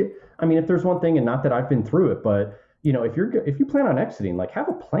 And if there's one thing, and not that I've been through it, but, if you plan on exiting, like have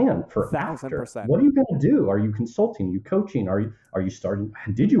a plan for 1,000%. after. What are you going to do? Are you consulting? Are you coaching? Are you starting?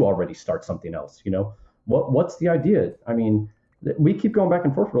 Did you already start something else? What's the idea? I mean, we keep going back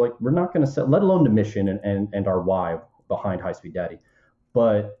and forth. We're like, we're not going to set, let alone the mission and our why behind High Speed Daddy.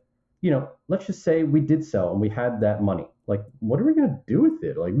 But, let's just say we did sell and we had that money. Like, what are we going to do with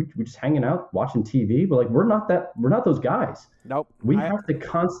it? Like, we just hanging out, watching TV. But like, we're not those guys. Nope. We have to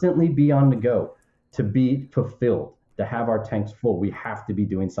constantly be on the go to be fulfilled, to have our tanks full. We have to be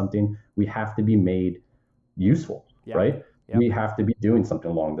doing something. We have to be made useful, right? Yep. We have to be doing something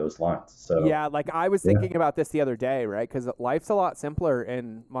along those lines. So yeah, like I was thinking about this the other day, right? Because life's a lot simpler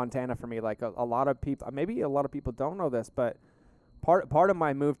in Montana for me. Like a lot of people, maybe a lot of people don't know this, but part of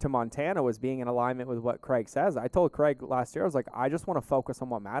my move to Montana was being in alignment with what Craig says. I told Craig last year, I was like, I just want to focus on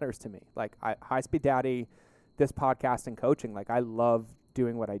what matters to me. Like High Speed Daddy, this podcast and coaching, like I love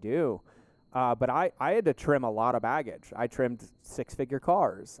doing what I do. But I had to trim a lot of baggage. I trimmed 6-figure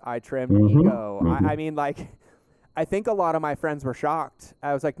cars. I trimmed ego. I mean, like, I think a lot of my friends were shocked.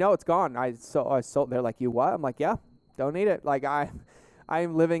 I was like, no, it's gone. I sold. They're like, you what? I'm like, yeah, don't need it. Like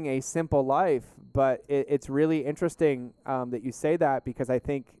I'm living a simple life, but it's really interesting that you say that, because I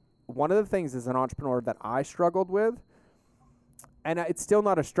think one of the things as an entrepreneur that I struggled with and it's still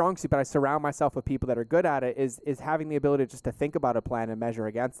not a strong suit, but I surround myself with people that are good at it, is having the ability just to think about a plan and measure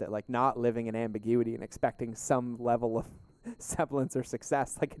against it, like not living in ambiguity and expecting some level of semblance or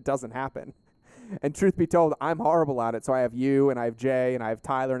success. Like, it doesn't happen. And truth be told, I'm horrible at it. So I have you, and I have Jay, and I have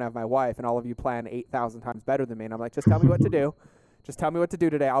Tyler, and I have my wife, and all of you plan 8,000 times better than me. And I'm like, just tell me what to do. Just tell me what to do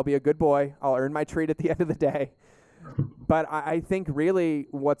today. I'll be a good boy. I'll earn my treat at the end of the day. But I think really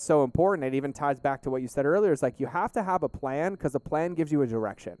what's so important, it even ties back to what you said earlier, is like you have to have a plan, because a plan gives you a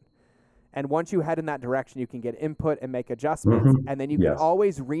direction. And once you head in that direction, you can get input and make adjustments, and then you can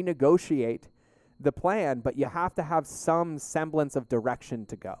always renegotiate the plan, but you have to have some semblance of direction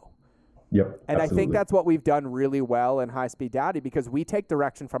to go. Yep. And absolutely. I think that's what we've done really well in High Speed Daddy, because we take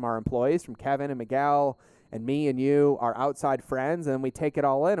direction from our employees, from Kevin and Miguel and me and you, our outside friends, and we take it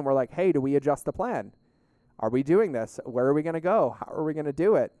all in, and we're like, hey, do we adjust the plan? Are we doing this? Where are we going to go? How are we going to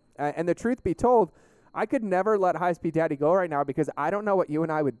do it? And the truth be told, I could never let High Speed Daddy go right now, because I don't know what you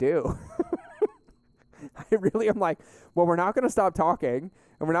and I would do. I really am like, well, we're not going to stop talking,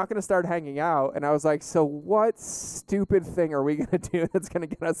 and we're not going to start hanging out. And I was like, so what stupid thing are we going to do that's going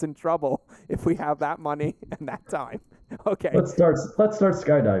to get us in trouble if we have that money and that time? Okay. Let's start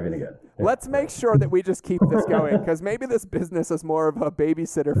skydiving again. Let's make sure that we just keep this going, because maybe this business is more of a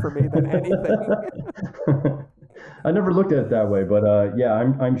babysitter for me than anything. I never looked at it that way, but yeah,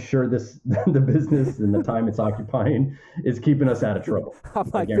 I'm sure the business and the time it's occupying is keeping us out of trouble. I'm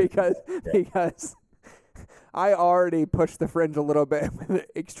like, because I already pushed the fringe a little bit with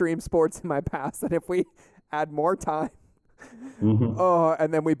extreme sports in my past, and if we add more time,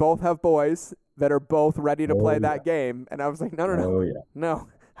 and then we both have boys that are both ready to play that game, and I was like, no,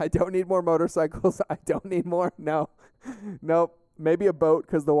 I don't need more motorcycles. I don't need more. Nope. Maybe a boat,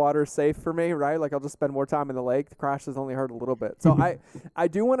 because the water's safe for me, right? Like, I'll just spend more time in the lake. The crashes only hurt a little bit. So I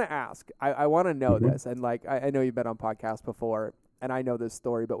do want to ask, I want to know this, and like, I know you've been on podcasts before, and I know this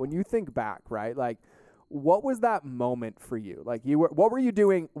story, but when you think back, right, like, what was that moment for you? Like, what were you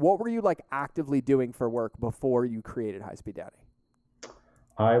doing? What were you like actively doing for work before you created High Speed Daddy?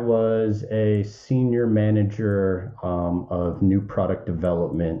 I was a senior manager of new product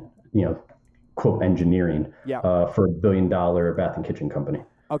development, quote, engineering, for $1 billion bath and kitchen company.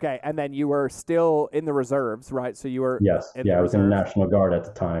 Okay, and then you were still in the reserves, right? So you were Yes, I was in the National Guard at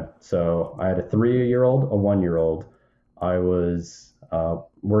the time. So I had a 3-year-old, a 1-year-old. I was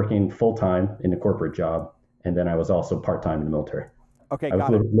working full-time in a corporate job, and then I was also part-time in the military. Okay, I was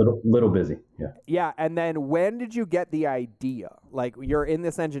a little busy, yeah. Yeah, and then when did you get the idea? Like, you're in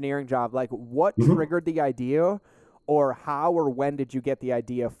this engineering job. Like, what triggered the idea, or how or when did you get the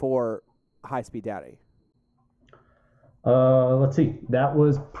idea for High Speed Daddy? Let's see. That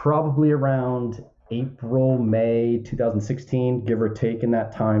was probably around April, May 2016, give or take in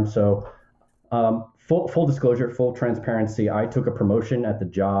that time. So full disclosure, full transparency, I took a promotion at the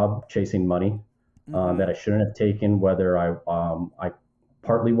job chasing money that I shouldn't have taken, whether I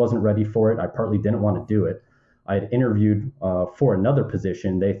partly wasn't ready for it. I partly didn't want to do it. I had interviewed for another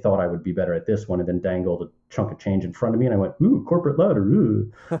position. They thought I would be better at this one, and then dangled a chunk of change in front of me. And I went, ooh, corporate ladder,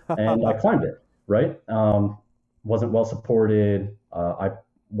 ooh. And I climbed it, right? Wasn't well supported. I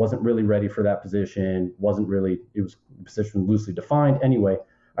wasn't really ready for that position. It was a position loosely defined. Anyway,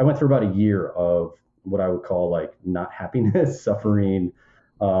 I went through about a year of what I would call like not happiness, suffering,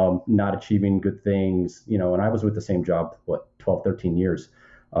 not achieving good things, and I was with the same job, 12, 13 years,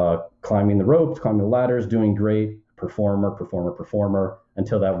 climbing the ropes, climbing the ladders, doing great, performer,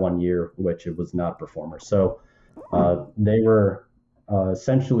 until that 1 year, which it was not a performer. So they were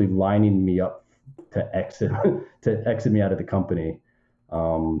essentially lining me up to exit me out of the company.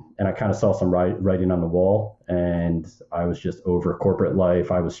 And I kind of saw some writing on the wall, and I was just over corporate life.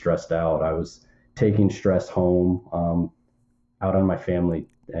 I was stressed out. I was taking stress home, out on my family,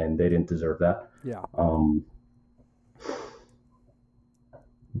 and they didn't deserve that. Yeah.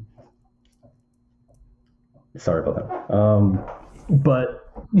 Sorry about that. But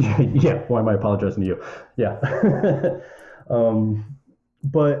yeah, why am I apologizing to you? Yeah.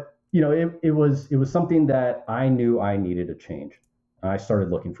 But it was something that I knew I needed a change. I started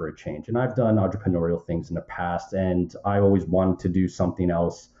looking for a change, and I've done entrepreneurial things in the past, and I always wanted to do something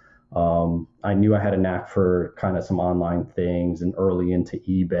else. I knew I had a knack for kind of some online things, and early into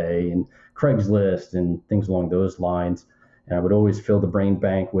eBay and Craigslist and things along those lines. And I would always fill the brain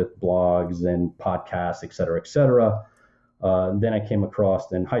bank with blogs and podcasts, et cetera, et cetera. Then I came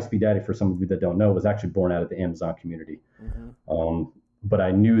across, and High Speed Daddy, for some of you that don't know, was actually born out of the Amazon community. But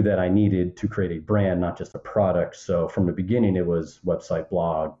I knew that I needed to create a brand, not just a product. So from the beginning, it was website,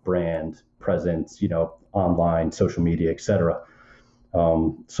 blog, brand, presence, online, social media, et cetera.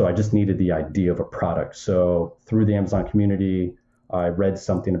 So I just needed the idea of a product. So through the Amazon community, I read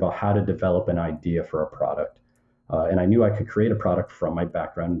something about how to develop an idea for a product. And I knew I could create a product from my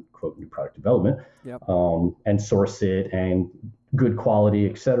background, quote, new product development, Yep. and source it and good quality,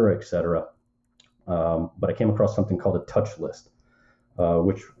 et cetera, et cetera. But I came across something called a touch list,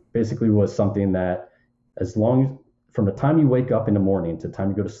 which basically was something that as long from the time you wake up in the morning to the time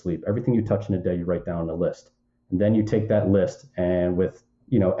you go to sleep, everything you touch in a day, you write down on a list. And then you take that list and with,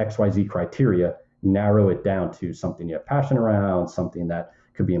 XYZ criteria, narrow it down to something you have passion around, something that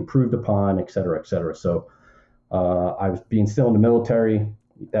could be improved upon, et cetera, et cetera. So I was being still in the military.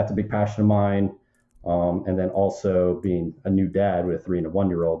 That's a big passion of mine. And then also being a new dad with a 3 and a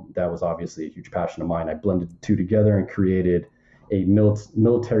 1-year-old, that was obviously a huge passion of mine. I blended the two together and created a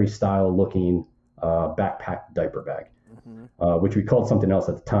military style looking backpack diaper bag, which we called something else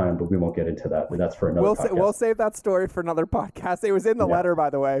at the time, but we won't get into that. But that's for another podcast. We'll save that story for another podcast. It was in the letter, by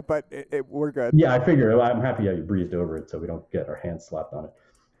the way, but we're good. Yeah, I figure. I'm happy you breezed over it so we don't get our hands slapped on it.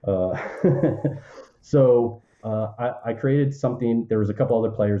 So I created something. There was a couple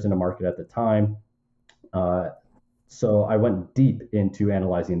other players in the market at the time. So I went deep into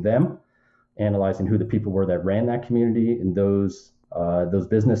analyzing them, analyzing who the people were that ran that community and those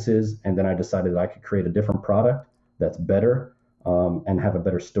businesses, and then I decided that I could create a different product that's better and have a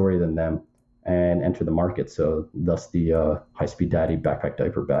better story than them and enter the market. So thus the High-Speed Daddy backpack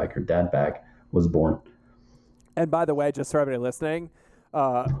diaper bag or dad bag was born. And by the way, just for everybody listening,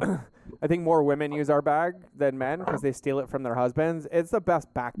 I think more women use our bag than men because they steal it from their husbands. It's the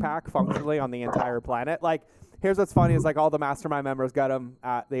best backpack functionally on the entire planet. Like, here's what's funny is like all the mastermind members got them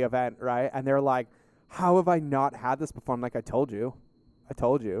at the event, right? And they're like, how have I not had this before? I'm like, I told you.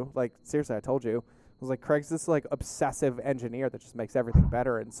 Like, seriously, I told you. I was like, Craig's this like obsessive engineer that just makes everything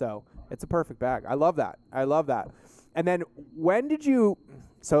better. And so it's a perfect bag. I love that. And then when did you,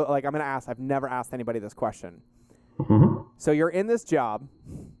 so like, I'm going to ask, I've never asked anybody this question. Mm-hmm. So you're in this job,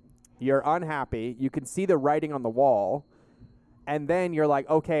 you're unhappy, you can see the writing on the wall, and then you're like,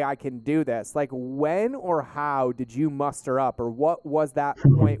 okay, I can do this. Like, when or how did you muster up, or what was that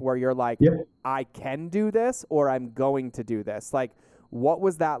point where you're like, Yep. I can do this, or I'm going to do this? Like, what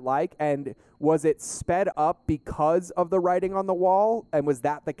was that like? And was it sped up because of the writing on the wall? And was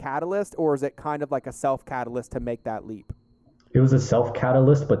that the catalyst, or is it kind of like a self-catalyst to make that leap? It was a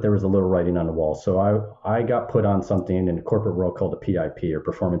self-catalyst, but there was a little writing on the wall. So I got put on something in the corporate world called a PIP, or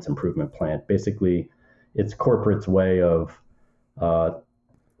Performance Improvement Plan. Basically, it's corporate's way of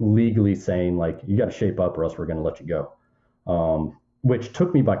legally saying, like, you got to shape up or else we're going to let you go, which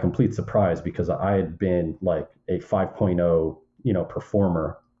took me by complete surprise because I had been like a 5.0,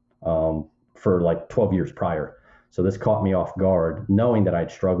 performer for like 12 years prior. So this caught me off guard, knowing that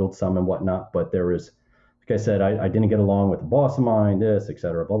I'd struggled some and whatnot, but there was, like I said, I didn't get along with the boss of mine, this, et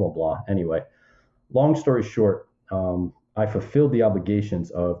cetera, blah, blah, blah. Anyway, long story short, I fulfilled the obligations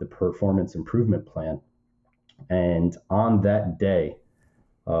of the Performance Improvement Plan. And on that day,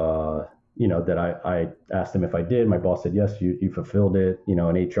 that I asked him if I did, my boss said, yes, you fulfilled it,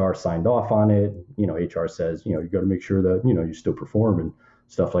 and HR signed off on it. HR says, you got to make sure that, you still perform and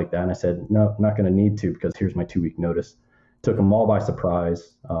stuff like that. And I said, no, I'm not going to need to because here's my 2-week notice. Took them all by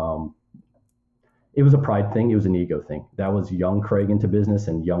surprise. It was a pride thing. It was an ego thing. That was young Craig into business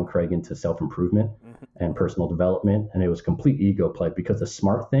and young Craig into self-improvement and personal development. And it was complete ego play because the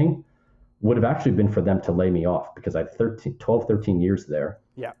smart thing would have actually been for them to lay me off because I had 12, 13 years there.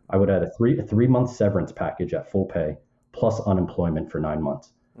 Yeah. I would have had a 3-month severance package at full pay plus unemployment for 9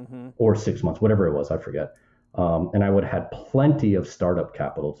 months or 6 months, whatever it was, I forget. And I would have had plenty of startup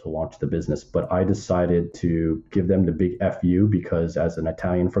capital to launch the business, but I decided to give them the big FU because as an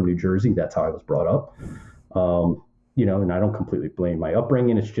Italian from New Jersey, that's how I was brought up. And I don't completely blame my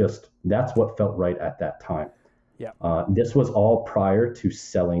upbringing. It's just, that's what felt right at that time. Yeah. This was all prior to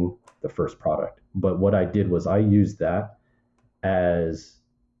selling the first product. But what I did was I used that as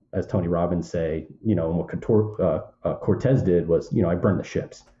Tony Robbins say, and what Cortez did was, I burned the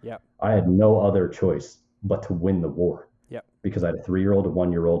ships. Yeah. I had no other choice but to win the war. Yep. Because I had a 3-year-old, a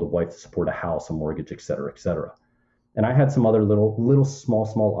 1-year-old, a wife to support, a house, a mortgage, et cetera, et cetera. And I had some other little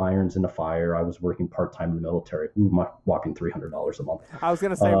small irons in the fire. I was working part-time in the military, whopping $300 a month. I was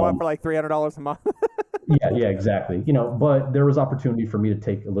going to say one for like $300 a month. yeah, exactly. But there was opportunity for me to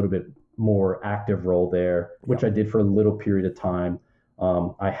take a little bit more active role there, which I did for a little period of time.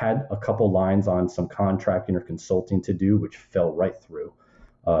 I had a couple lines on some contracting or consulting to do, which fell right through.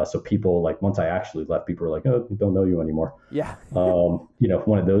 So people, like, once I actually left, people were like, oh, we don't know you anymore. Yeah.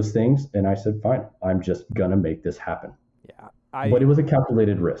 One of those things. And I said, fine, I'm just going to make this happen. Yeah. But it was a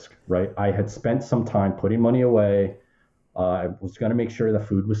calculated risk, right? I had spent some time putting money away. I was going to make sure the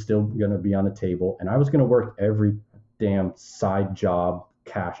food was still going to be on the table. And I was going to work every damn side job,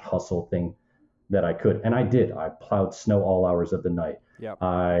 cash hustle thing that I could. And I did. I plowed snow all hours of the night. Yep.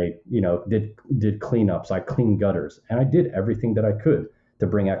 I, did cleanups. I cleaned gutters, and I did everything that I could to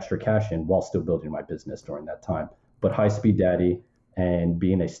bring extra cash in while still building my business during that time. But high speed daddy and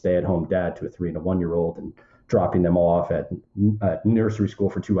being a stay at home dad to a 3 and a 1 year old and dropping them off at nursery school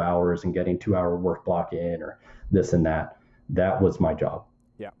for 2 hours and getting 2 hour work block in or this and that. That was my job.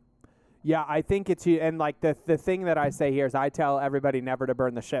 Yeah. Yeah, I think it's you. And like the thing that I say here is I tell everybody never to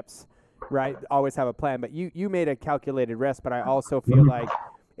burn the ships, right? Always have a plan. But you made a calculated risk, but I also feel like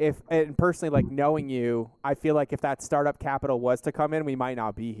and personally, like knowing you, I feel like if that startup capital was to come in, we might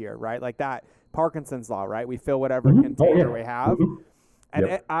not be here, right? Like that Parkinson's law, right? We fill whatever container we have. And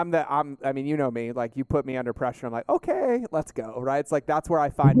Yep. I mean, you know me, like you put me under pressure. I'm like, okay, let's go. Right. It's like, that's where I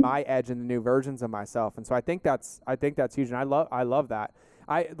find my edge in the new versions of myself. And so I think that's huge. And I love that.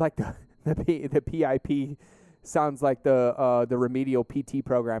 I like the PIP sounds like the remedial PT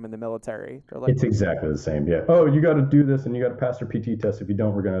program in the military. Like, It's exactly the same. Yeah. Oh, you got to do this and you got to pass your PT test. If you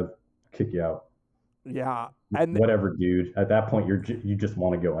don't, we're going to kick you out. yeah. And Whatever, dude. At that point, you just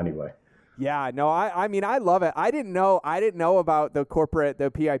want to go anyway. yeah, no, I mean, I love it. I didn't know about the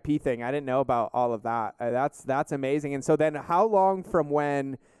PIP thing. I didn't know about all of that. That's amazing. And so then how long from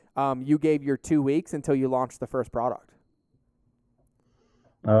when you gave your 2 weeks until you launched the first product?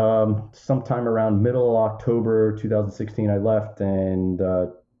 Sometime around middle October 2016, I left, and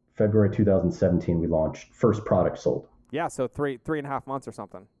February 2017, we launched. First product sold. Yeah, so 3.5 months or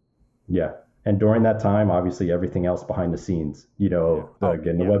something. Yeah. And during that time, obviously, everything else behind the scenes, getting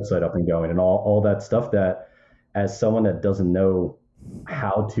the website up and going and all that stuff that, as someone that doesn't know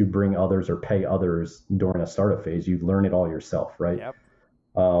how to bring others or pay others during a startup phase, you learn it all yourself, right? Yep.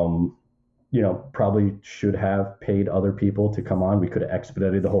 Probably should have paid other people to come on. We could have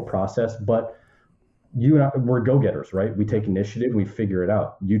expedited the whole process, but you and I, we're go-getters, right? We take initiative, we figure it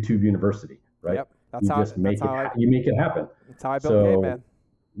out. YouTube University, right? Yep. You make it happen. That's how I built Game Man.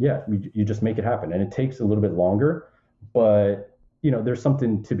 Yeah, you just make it happen, and it takes a little bit longer, but there's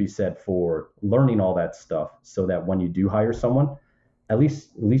something to be said for learning all that stuff so that when you do hire someone, at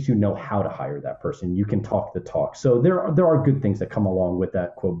least you know how to hire that person. You can talk the talk. So there are good things that come along with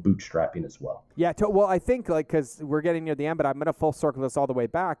that, quote, bootstrapping as well. Yeah, well, I think because we're getting near the end, but I'm going to full circle this all the way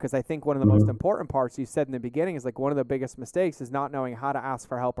back because I think one of the most important parts you said in the beginning is like one of the biggest mistakes is not knowing how to ask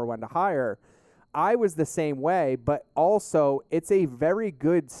for help or when to hire. I was the same way, but also it's a very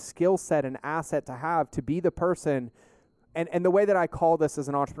good skill set and asset to have to be the person. And the way that I call this as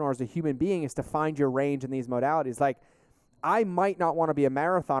an entrepreneur, as a human being, is to find your range in these modalities. Like, I might not want to be a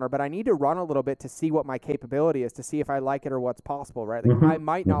marathoner, but I need to run a little bit to see what my capability is, to see if I like it or what's possible, right? Like I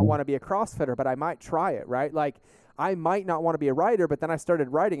might not want to be a CrossFitter, but I might try it, right? Like I might not want to be a writer, but then I started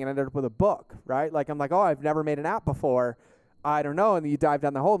writing and ended up with a book, right? Like I'm like, oh, I've never made an app before. I don't know. And you dive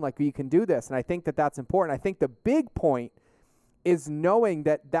down the hole and like, you can do this. And I think that that's important. I think the big point is knowing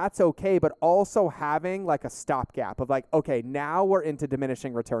that that's okay, but also having like a stopgap of like, okay, now we're into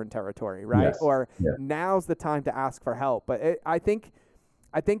diminishing return territory, right? Yes. Or Yeah. now's the time to ask for help. But I think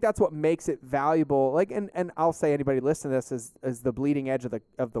that's what makes it valuable. Like, and I'll say anybody listening to this is the bleeding edge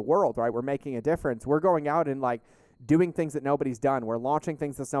of the world, right? We're making a difference. We're going out and like doing things that nobody's done. We're launching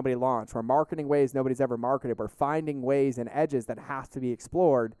things that nobody launched. We're marketing ways nobody's ever marketed. We're finding ways and edges that has to be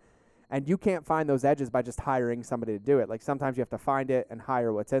explored. And you can't find those edges by just hiring somebody to do it. Like sometimes you have to find it and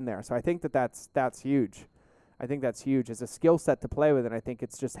hire what's in there. So I think that's huge. I think that's huge. It's a skill set to play with. And I think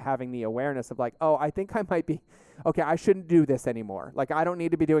it's just having the awareness of like, oh, I think I might be, okay, I shouldn't do this anymore. Like I don't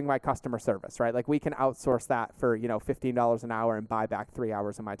need to be doing my customer service, right? Like we can outsource that for, $15 an hour and buy back 3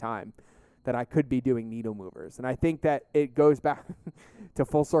 hours of my time that I could be doing needle movers. And I think that it goes back to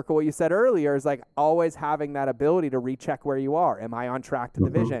full circle what you said earlier is like always having that ability to recheck where you are. Am I on track to the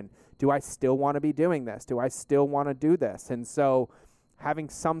vision? Do I still want to be doing this? Do I still want to do this? And so having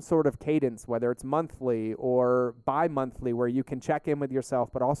some sort of cadence, whether it's monthly or bi-monthly, where you can check in with yourself,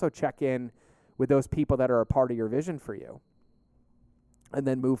 but also check in with those people that are a part of your vision for you and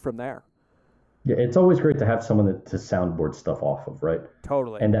then move from there. Yeah, it's always great to have someone to soundboard stuff off of, right?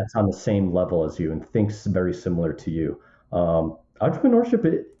 Totally. And that's on the same level as you and thinks very similar to you.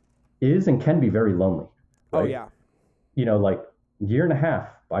 Entrepreneurship is and can be very lonely. Right? Oh, yeah. Like year and a half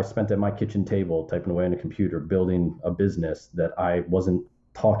I spent at my kitchen table typing away on a computer, building a business that I wasn't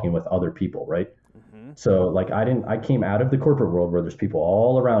talking with other people, right? So like I came out of the corporate world where there's people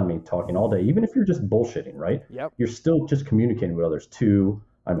all around me talking all day, even if you're just bullshitting, right? Yep. You're still just communicating with others. Two,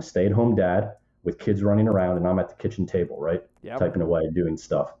 I'm a stay-at-home dad with kids running around and I'm at the kitchen table, right? Yep. Typing away, doing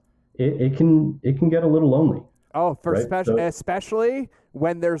stuff. It can get a little lonely. Oh, for right? So, especially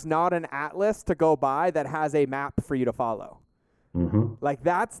when there's not an atlas to go by that has a map for you to follow. mhm. Like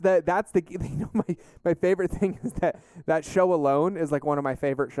that's the you know, my favorite thing is that show alone is like one of my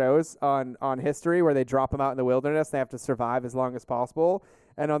favorite shows on history, where they drop them out in the wilderness, they have to survive as long as possible,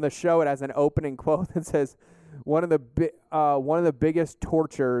 and on the show it has an opening quote that says one of the biggest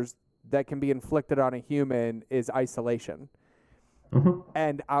tortures that can be inflicted on a human is isolation. Mhm.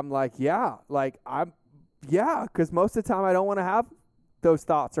 And I'm like, yeah, because most of the time I don't want to have those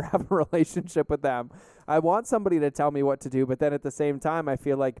thoughts or have a relationship with them. I want somebody to tell me what to do, but then at the same time, I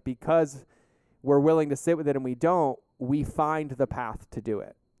feel like because we're willing to sit with it and we don't, we find the path to do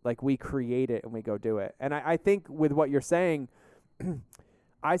it. Like we create it and we go do it. And I think with what you're saying,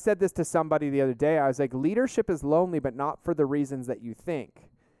 I said this to somebody the other day. I was like, leadership is lonely, but not for the reasons that you think.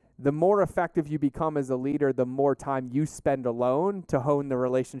 The more effective you become as a leader, the more time you spend alone to hone the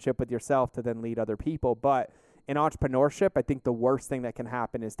relationship with yourself to then lead other people. But in entrepreneurship, I think the worst thing that can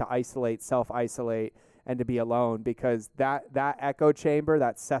happen is to isolate, self-isolate, and to be alone, because that echo chamber,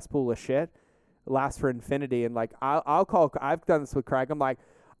 that cesspool of shit lasts for infinity. And like, I've done this with Craig. I'm like,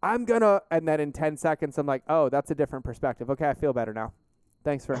 and then in 10 seconds, I'm like, oh, that's a different perspective. Okay, I feel better now.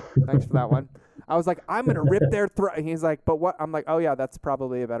 Thanks for that one. I was like, I'm going to rip their throat. He's like, but what? I'm like, oh yeah, that's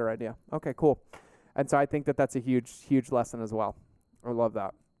probably a better idea. Okay, cool. And so I think that that's a huge lesson as well. I love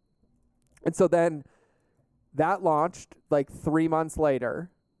that. And so then that launched like 3 months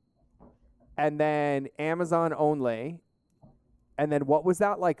later, and then Amazon only. And then what was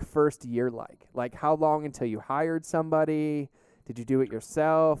that like first year like? Like how long until you hired somebody? Did you do it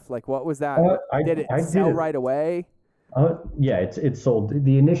yourself? Like what was that? Did it sell right away? Yeah, it's sold.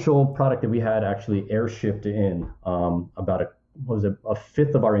 The initial product that we had actually air shipped in about a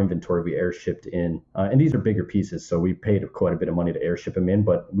fifth of our inventory we air shipped in, and these are bigger pieces, so we paid quite a bit of money to air ship them in,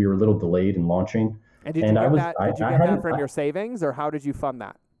 but we were a little delayed in launching. And did you get that? Did you get that from your savings, or how did you fund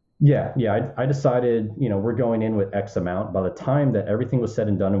that? Yeah. I decided, we're going in with X amount. By the time that everything was said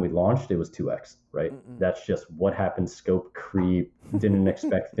and done and we launched, it was 2X, right? Mm-mm. That's just what happened. Scope creep, didn't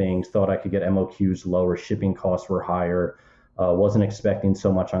expect things, thought I could get MOQs lower, shipping costs were higher, wasn't expecting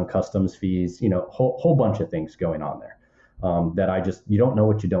so much on customs fees, whole bunch of things going on there that you don't know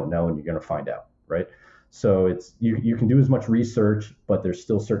what you don't know and you're going to find out, right? So you can do as much research, but there's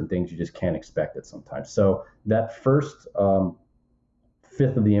still certain things you just can't expect it sometimes. So that first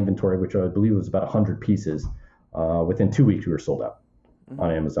fifth of the inventory, which I believe was about 100 pieces, within 2 weeks we were sold out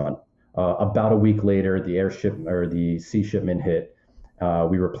on Amazon. About a week later, the airship or the sea shipment hit.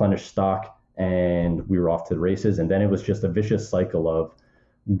 We replenished stock and we were off to the races. And then it was just a vicious cycle of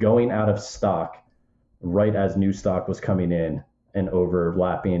going out of stock right as new stock was coming in and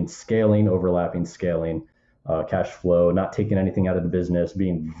overlapping, scaling, cash flow, not taking anything out of the business,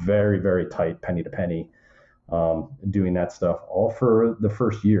 being very, very tight, penny to penny. Doing that stuff all for the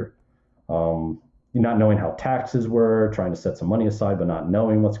first year. Not knowing how taxes were, trying to set some money aside, but not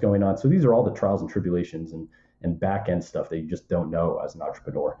knowing what's going on. So these are all the trials and tribulations and back end stuff that you just don't know as an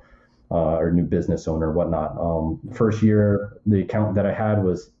entrepreneur or new business owner or whatnot. First year, the accountant that I had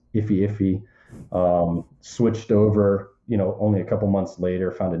was iffy. Switched over, only a couple months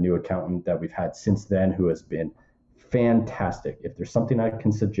later, found a new accountant that we've had since then who has been fantastic. If there's something I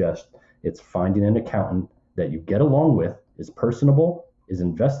can suggest, it's finding an accountant that you get along with, is personable, is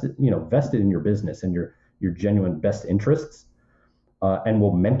vested in your business and your genuine best interests, and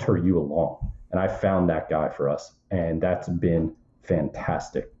will mentor you along. And I found that guy for us, and that's been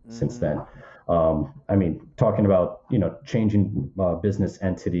fantastic since then. Talking about changing business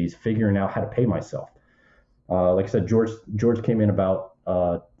entities, figuring out how to pay myself. Like I said, George came in about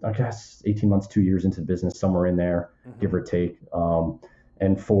I guess 18 months, 2 years into the business, somewhere in there, give or take.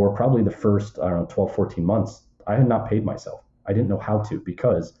 And for probably the first, 12, 14 months, I had not paid myself. I didn't know how to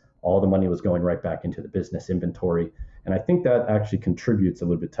because all the money was going right back into the business inventory. And I think that actually contributes a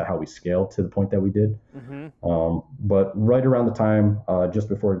little bit to how we scaled to the point that we did. But right around the time, just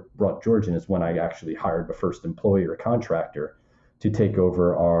before I brought George in, is when I actually hired the first employee or contractor to take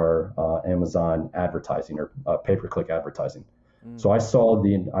over our Amazon advertising or pay-per-click advertising. So I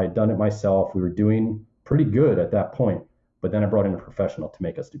had done it myself. We were doing pretty good at that point. But then I brought in a professional to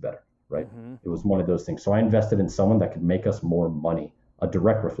make us do better, right? It was one of those things. So I invested in someone that could make us more money, a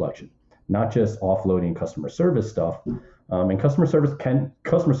direct reflection, not just offloading customer service stuff. And customer service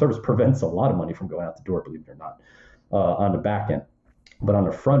prevents a lot of money from going out the door, believe it or not, on the back end. But on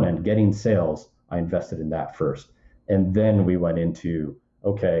the front end, getting sales, I invested in that first. And then we went into,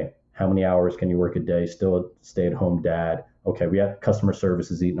 okay, how many hours can you work a day? Still a stay-at-home dad. Okay, we had customer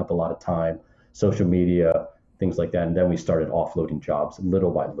service is eating up a lot of time, social media, things like that. And then we started offloading jobs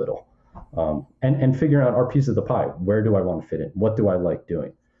little by little. And figuring out our piece of the pie. Where do I want to fit in? What do I like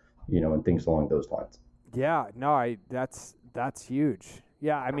doing? And things along those lines. Yeah, no, that's huge.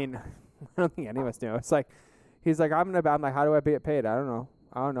 Yeah, I mean, I don't think any of us knew. It's like, he's like, I'm like, how do I get paid? I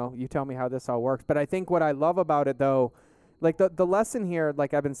don't know. You tell me how this all works. But I think what I love about it, though, like the lesson here,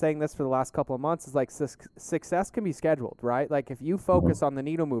 like I've been saying this for the last couple of months, is like success can be scheduled, right? Like if you focus on the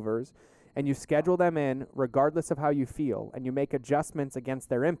needle movers and you schedule them in regardless of how you feel, and you make adjustments against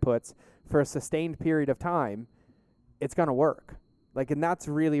their inputs for a sustained period of time, it's going to work. Like, and that's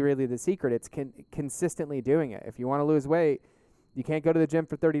really, really the secret. It's consistently doing it. If you want to lose weight, you can't go to the gym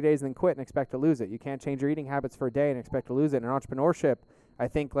for 30 days and then quit and expect to lose it. You can't change your eating habits for a day and expect to lose it. In entrepreneurship, I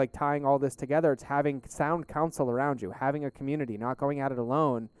think like tying all this together, it's having sound counsel around you, having a community, not going at it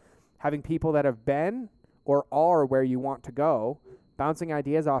alone, having people that have been or are where you want to go, bouncing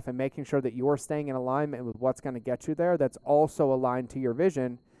ideas off and making sure that you're staying in alignment with what's going to get you there, that's also aligned to your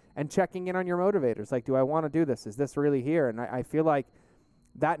vision, and checking in on your motivators. Like, do I want to do this? Is this really here? And I feel like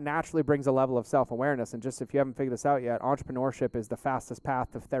that naturally brings a level of self-awareness. And just if you haven't figured this out yet, entrepreneurship is the fastest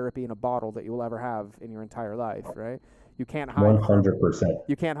path to therapy in a bottle that you will ever have in your entire life, right? You can't hide 100%.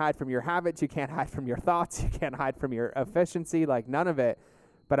 You can't hide from your habits. You can't hide from your thoughts. You can't hide from your efficiency, like none of it.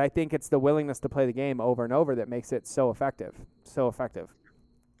 But I think it's the willingness to play the game over and over that makes it so effective. So effective.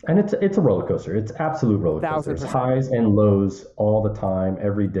 And it's a roller coaster. It's absolute roller coaster. There's highs and lows all the time,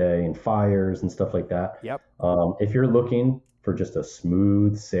 every day, and fires and stuff like that. Yep. If you're looking for just a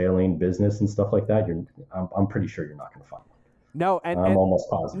smooth sailing business and stuff like that, I'm pretty sure you're not going to find one. No, I'm almost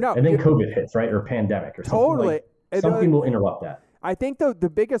positive. No, and then COVID hits, right, or pandemic or something. Totally. Something will interrupt that. I think the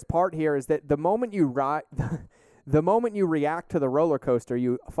biggest part here is that the moment you react to the roller coaster,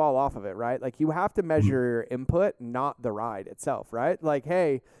 you fall off of it, right? Like, you have to measure your input, not the ride itself, right? Like,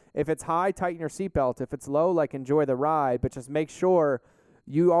 hey, if it's high, tighten your seatbelt. If it's low, like, enjoy the ride, but just make sure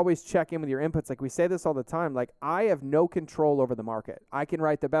you always check in with your inputs. Like, we say this all the time. Like, I have no control over the market. I can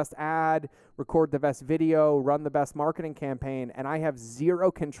write the best ad, record the best video, run the best marketing campaign, and I have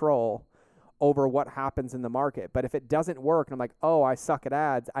zero control over what happens in the market. But if it doesn't work, and I'm like, oh, I suck at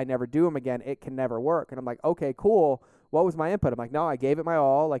ads, I never do them again, it can never work. And I'm like, okay, cool. What was my input? I'm like, no, I gave it my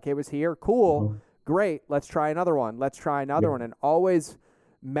all. Like, it was here. Cool. Great. Let's try another one. Let's try another one. And always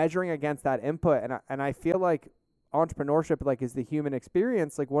measuring against that input. And I feel like entrepreneurship, like, is the human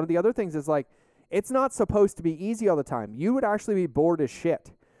experience. Like, one of the other things is, like, it's not supposed to be easy all the time. You would actually be bored as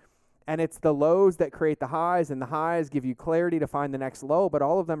shit. And it's the lows that create the highs, and the highs give you clarity to find the next low, but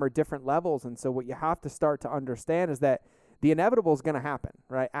all of them are different levels. And so what you have to start to understand is that the inevitable is going to happen,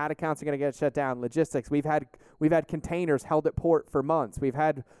 right? Ad accounts are going to get shut down. Logistics, we've had containers held at port for months. We've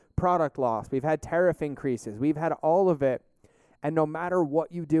had product loss. We've had tariff increases. We've had all of it. And no matter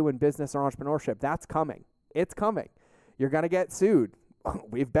what you do in business or entrepreneurship, that's coming. It's coming. You're going to get sued.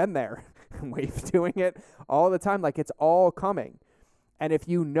 We've been there. We're doing it all the time. Like, it's all coming. And if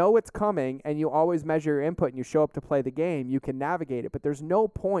you know it's coming and you always measure your input and you show up to play the game, you can navigate it. But there's no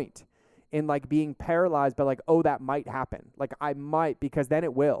point in, like, being paralyzed by, like, oh, that might happen. Like, I might, because then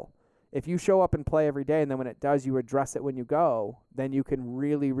it will. If you show up and play every day, and then when it does, you address it when you go, then you can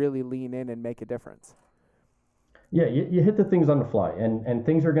really, really lean in and make a difference. Yeah, you hit the things on the fly, and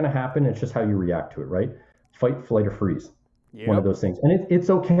things are going to happen. It's just how you react to it, right? Fight, flight, or freeze. Yep. One of those things. And it's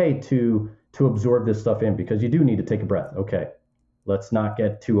okay to absorb this stuff in, because you do need to take a breath. Okay. Let's not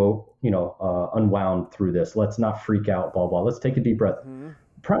get too, unwound through this. Let's not freak out, blah, blah. Let's take a deep breath.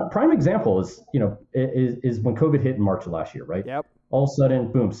 Prime example is when COVID hit in March of last year, right? Yep. All of a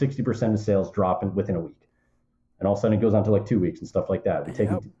sudden, boom, 60% of sales drop within a week. And all of a sudden it goes on to like 2 weeks and stuff like that. We take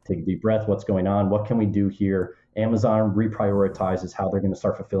a deep breath. What's going on? What can we do here? Amazon reprioritizes how they're going to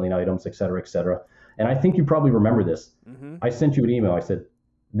start fulfilling items, et cetera, et cetera. And I think you probably remember this. I sent you an email. I said,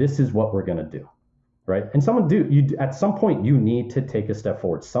 this is what we're going to do. Right. And at some point you need to take a step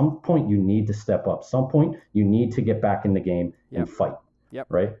forward. Some point you need to step up. Some point you need to get back in the game and fight.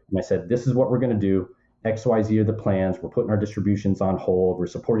 Right. And I said, this is what we're going to do. X, Y, Z are the plans. We're putting our distributions on hold. We're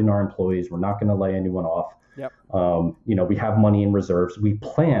supporting our employees. We're not going to lay anyone off. We have money in reserves. We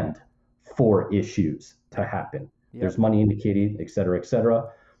planned for issues to happen. There's money indicated, et cetera, et cetera.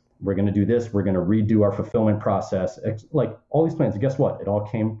 We're going to do this. We're going to redo our fulfillment process. Like, all these plans. Guess what? It all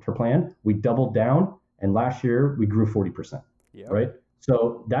came to plan. We doubled down. And last year we grew 40%, right?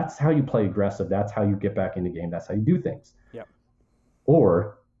 So that's how you play aggressive. That's how you get back in the game. That's how you do things.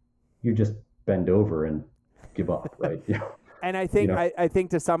 Or you just bend over and give up, right? And I think I think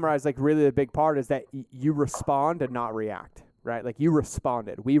to summarize, like, really the big part is that you respond and not react, right? Like, you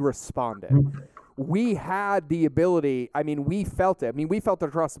responded. We responded. we had the ability. I mean, we felt it. I mean, we felt it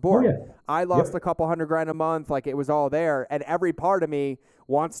across the board. Oh, yeah. I lost a couple $100,000 a month. Like, it was all there. And every part of me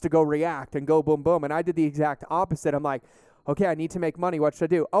wants to go react and go boom, boom. And I did the exact opposite. I'm like, okay, I need to make money. What should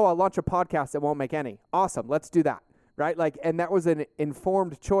I do? Oh, I'll launch a podcast that won't make any. Awesome. Let's do that. Right? Like, and that was an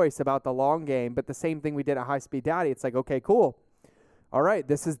informed choice about the long game. But the same thing we did at High Speed Daddy. It's like, okay, cool. All right,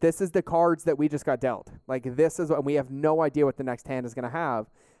 this is the cards that we just got dealt. Like, this is what we have no idea what the next hand is going to have.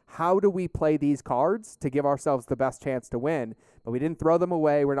 How do we play these cards to give ourselves the best chance to win? But we didn't throw them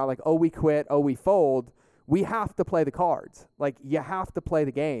away. We're not like, oh, we quit, oh, we fold. We have to play the cards. Like, you have to play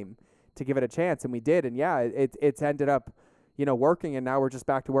the game to give it a chance, and we did. And yeah, it's ended up, working, and now we're just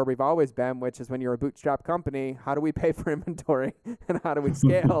back to where we've always been, which is when you're a bootstrap company, how do we pay for inventory and how do we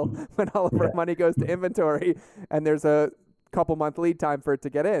scale when all of our money goes to inventory and there's a couple month lead time for it to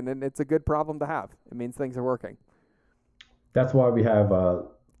get in? And it's a good problem to have. It means things are working. That's why we have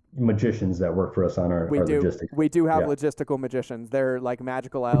magicians that work for us on our logistics. We do have logistical magicians. They're like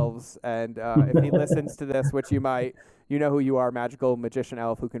magical elves. And if he listens to this, which you might, you know who you are, magical magician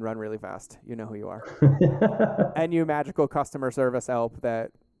elf who can run really fast. You know who you are. And you magical customer service elf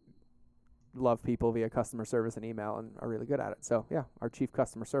that love people via customer service and email and are really good at it. So yeah, our chief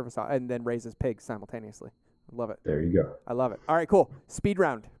customer service and then raises pigs simultaneously. Love it. There you go. I love it. All right, cool. Speed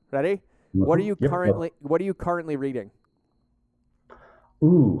round. Ready? Mm-hmm. What are you currently reading?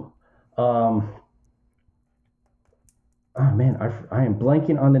 Ooh. Oh man, I am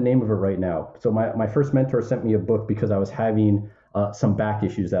blanking on the name of it right now. So my first mentor sent me a book because I was having some back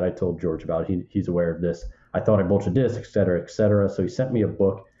issues that I told George about. He's aware of this. I thought I bulged a disc, et cetera, et cetera. So he sent me a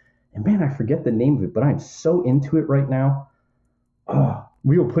book, and man, I forget the name of it, but I'm so into it right now.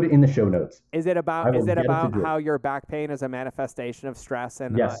 We will put it in the show notes. Is it about how your back pain is a manifestation of stress?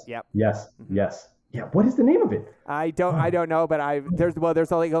 And yes, yep. Yes, yes. Yeah, what is the name of it? I don't know, but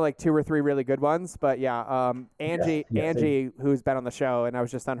there's only like 2 or 3 really good ones. But yeah, Angie, who's been on the show, and I was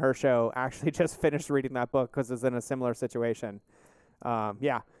just on her show, actually just finished reading that book because it's in a similar situation.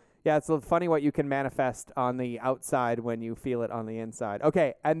 Yeah, it's funny what you can manifest on the outside when you feel it on the inside.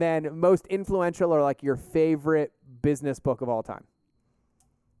 Okay, and then most influential or like your favorite business book of all time.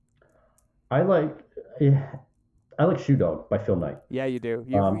 I like Shoe Dog by Phil Knight. Yeah, you do.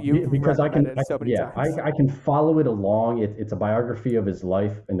 Because I can follow it along. It's a biography of his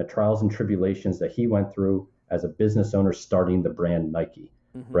life and the trials and tribulations that he went through as a business owner starting the brand Nike,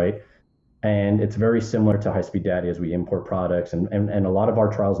 right? And it's very similar to High Speed Daddy as we import products and a lot of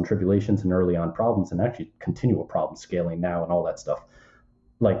our trials and tribulations and early on problems and actually continual problem scaling now and all that stuff,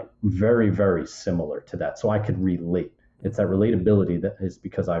 like very, very similar to that. So I could relate. It's that relatability that is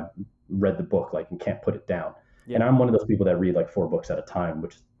because I've read the book and can't put it down. Yeah. And I'm one of those people that read 4 books at a time,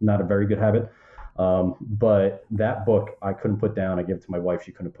 which is not a very good habit. But that book I couldn't put down. I gave it to my wife.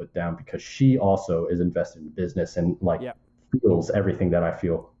 She couldn't put down because she also is invested in business and feels everything that I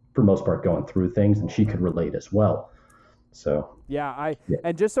feel for the most part going through things, and she could relate as well. So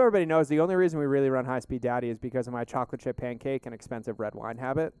and just so everybody knows, the only reason we really run High Speed Daddy is because of my chocolate chip pancake and expensive red wine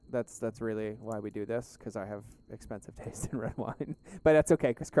habit. That's really why we do this, because I have expensive taste in red wine. But that's okay,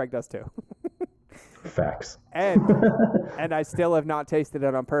 because Craig does too. Facts. And I still have not tasted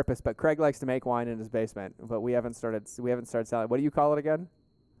it on purpose. But Craig likes to make wine in his basement, but we haven't started selling. What do you call it again?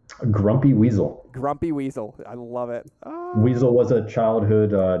 Grumpy Weasel. Grumpy Weasel. I love it. Weasel was a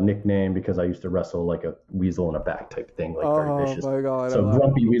childhood nickname because I used to wrestle like a weasel in a back type thing, very vicious. Oh my God. So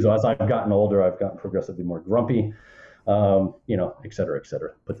Grumpy Weasel. As I've gotten older, I've gotten progressively more grumpy, et cetera, et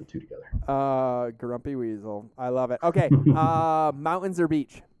cetera. Put the two together. Grumpy Weasel. I love it. Okay. Mountains or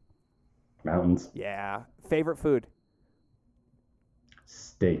beach? Mountains. Yeah. Favorite food?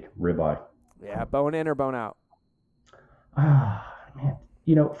 Steak, ribeye. Yeah. Bone in or bone out? Man.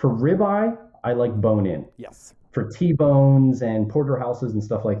 For ribeye, I like bone in. Yes. For T-bones and porterhouses and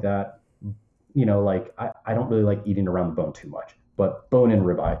stuff like that, I don't really like eating around the bone too much. But bone in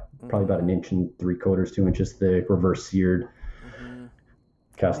ribeye, probably about 1 3/4, 2 inches thick, reverse seared,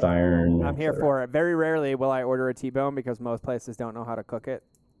 cast iron. I'm here for it. Very rarely will I order a T-bone because most places don't know how to cook it.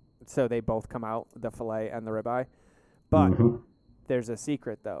 So they both come out, the filet and the ribeye. But there's a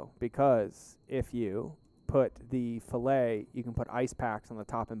secret, though, because if you put the filet, you can put ice packs on the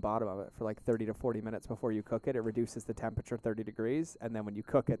top and bottom of it for 30 to 40 minutes before you cook it. It reduces the temperature 30 degrees, and then when you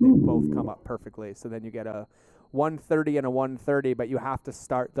cook it, they both come up perfectly. So then you get a 130 and a 130, but you have to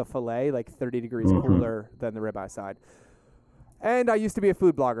start the filet 30 degrees cooler than the ribeye side. And I used to be a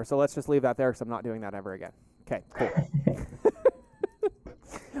food blogger, so let's just leave that there because I'm not doing that ever again. Okay, cool.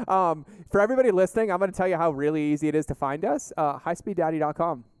 For everybody listening, I'm going to tell you how really easy it is to find us.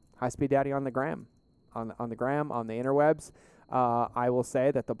 HighSpeedDaddy.com. HighSpeedDaddy on the gram. On the gram, on the interwebs. I will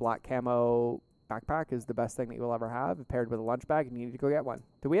say that the black camo backpack is the best thing that you will ever have, paired with a lunch bag, and you need to go get one.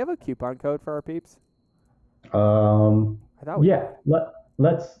 Do we have a coupon code for our peeps? I thought we Yeah.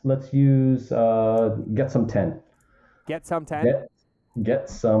 Let's use get some 10. Get some 10? Get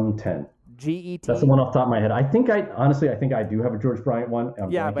some 10. GET. That's the one off the top of my head. I think I do have a George Bryant one.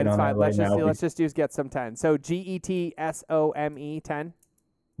 I'm yeah, but blanking it's on fine. that right Let's just use get some 10. So GETSOME 10.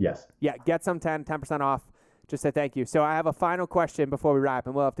 Yes. Yeah, get some 10% off. Just say thank you. So I have a final question before we wrap,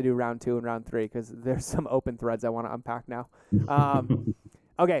 and we'll have to do round 2 and round 3 because there's some open threads I want to unpack now.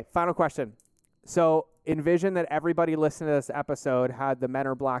 Okay, final question. So envision that everybody listening to this episode had the Men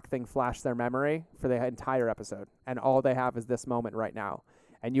Are Black thing flash their memory for the entire episode, and all they have is this moment right now.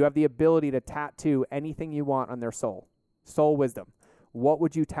 And you have the ability to tattoo anything you want on their soul. Soul wisdom. What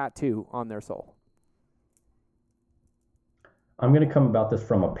would you tattoo on their soul? I'm going to come about this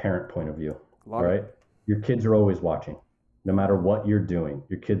from a parent point of view. Love right? it. Your kids are always watching. No matter what you're doing,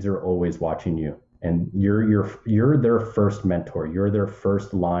 your kids are always watching you. And you're their first mentor. You're their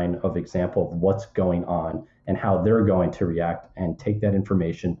first line of example of what's going on and how they're going to react and take that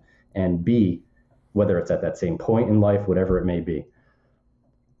information and be, whether it's at that same point in life, whatever it may be.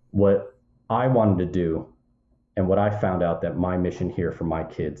 What I wanted to do and what I found out that my mission here for my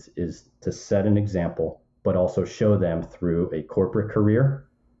kids is to set an example, but also show them through a corporate career.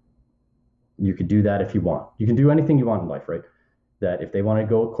 You could do that if you want. You can do anything you want in life, right? That if they want to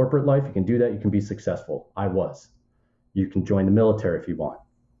go corporate life, you can do that. You can be successful. I was. You can join the military if you want.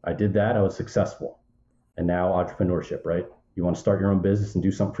 I did that. I was successful. And now entrepreneurship, right? You want to start your own business and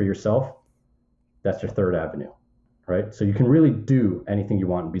do something for yourself? That's your third avenue, right? So you can really do anything you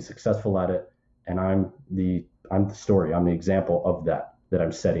want and be successful at it. And I'm the story. I'm the example of that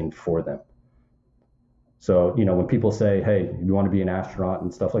I'm setting for them. So, when people say, hey, you want to be an astronaut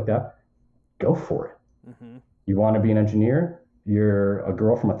and stuff like that, go for it. Mm-hmm. You want to be an engineer? You're a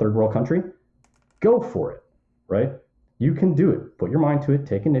girl from a third world country? Go for it, right? You can do it. Put your mind to it,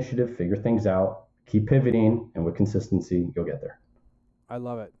 take initiative, figure things out, keep pivoting, and with consistency, you'll get there. I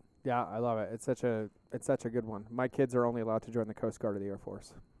love it. Yeah, I love it. It's such a good one. My kids are only allowed to join the Coast Guard or the Air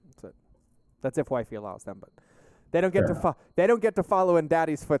Force. That's it. That's if wifey allows them, but they don't get they don't get to follow in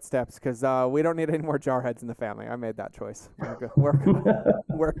Daddy's footsteps because we don't need any more jarheads in the family. I made that choice. We're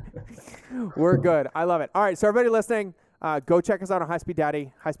good. We're good. I love it. All right, so everybody listening, go check us out on Highspeed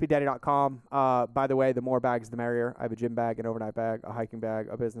Daddy, highspeeddaddy.com. By the way, the more bags, the merrier. I have a gym bag, an overnight bag, a hiking bag,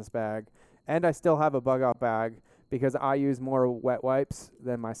 a business bag, and I still have a bug out bag because I use more wet wipes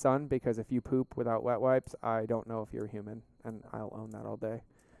than my son because if you poop without wet wipes, I don't know if you're human, and I'll own that all day.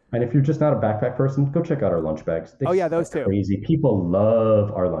 And if you're just not a backpack person, go check out our lunch bags. Those too. Crazy. People love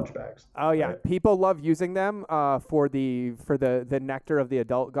our lunch bags. Oh yeah, right? People love using them for the nectar of the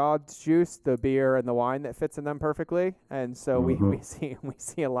adult gods juice, the beer and the wine that fits in them perfectly. And so we see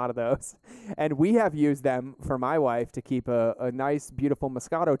a lot of those. And we have used them for my wife to keep a nice, beautiful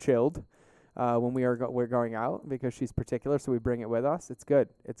Moscato chilled when we're going out because she's particular, so we bring it with us. It's good.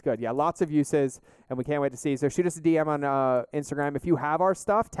 Yeah, lots of uses, and we can't wait to see. So shoot us a DM on Instagram. If you have our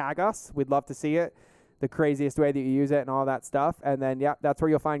stuff, tag us. We'd love to see it, the craziest way that you use it and all that stuff. And then, yeah, that's where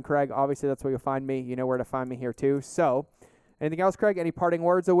you'll find Craig. Obviously, that's where you'll find me. You know where to find me here, too. So anything else, Craig? Any parting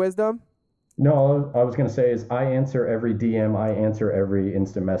words of wisdom? No, I was going to say is I answer every DM. I answer every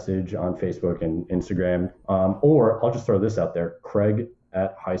instant message on Facebook and Instagram. Or I'll just throw this out there,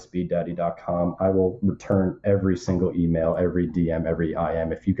 Craig@highspeeddaddy.com. I will return every single email, every DM, every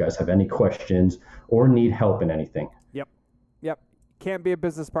IM if you guys have any questions or need help in anything. Yep. Can't be a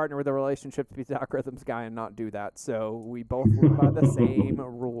business partner with a relationship to be the algorithms guy and not do that. So we both live by the same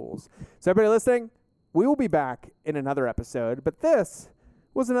rules. So everybody listening, we will be back in another episode. But this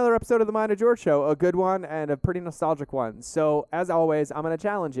was another episode of the Mind of George Show, a good one and a pretty nostalgic one. So as always, I'm going to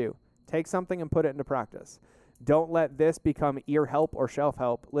challenge you. Take something and put it into practice. Don't let this become ear help or shelf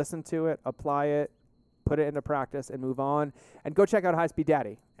help. Listen to it, apply it, put it into practice, and move on. And go check out Highspeed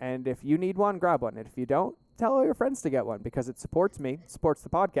Daddy. And if you need one, grab one. And if you don't, tell all your friends to get one because it supports me, supports the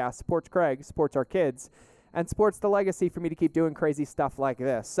podcast, supports Craig, supports our kids, and supports the legacy for me to keep doing crazy stuff like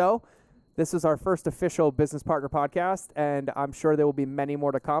this. So this is our first official business partner podcast, and I'm sure there will be many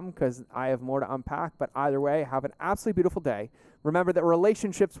more to come because I have more to unpack. But either way, have an absolutely beautiful day. Remember that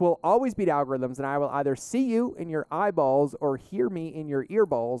relationships will always beat algorithms, and I will either see you in your eyeballs or hear me in your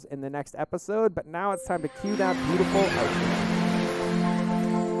earballs in the next episode. But now it's time to cue that beautiful outro.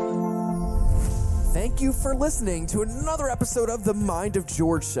 Thank you for listening to another episode of The Mind of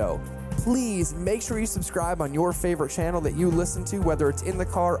George Show. please make sure you subscribe on your favorite channel that you listen to, whether it's in the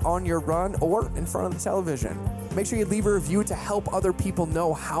car, on your run, or in front of the television. Make sure you leave a review to help other people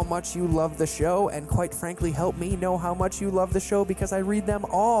know how much you love the show, and quite frankly, help me know how much you love the show because I read them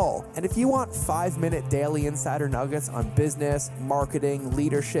all. And if you want 5-minute daily insider nuggets on business, marketing,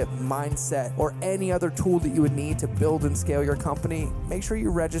 leadership, mindset, or any other tool that you would need to build and scale your company, make sure you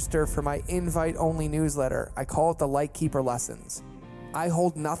register for my invite-only newsletter. I call it the Lightkeeper Lessons. I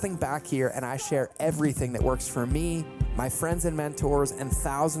hold nothing back here, and I share everything that works for me, my friends and mentors, and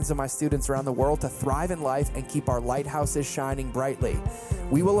thousands of my students around the world to thrive in life and keep our lighthouses shining brightly.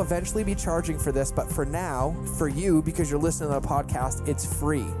 We will eventually be charging for this, but for now, for you, because you're listening to the podcast, it's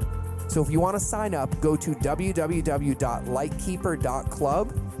free. So if you want to sign up, go to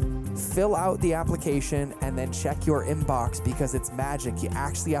www.lightkeeper.club, fill out the application, and then check your inbox because it's magic. You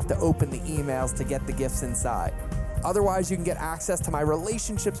actually have to open the emails to get the gifts inside. Otherwise, you can get access to my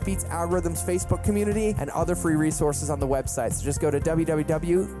Relationships Beats Algorithms Facebook community and other free resources on the website. So just go to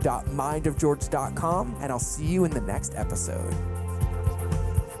www.mindofgeorge.com, and I'll see you in the next episode.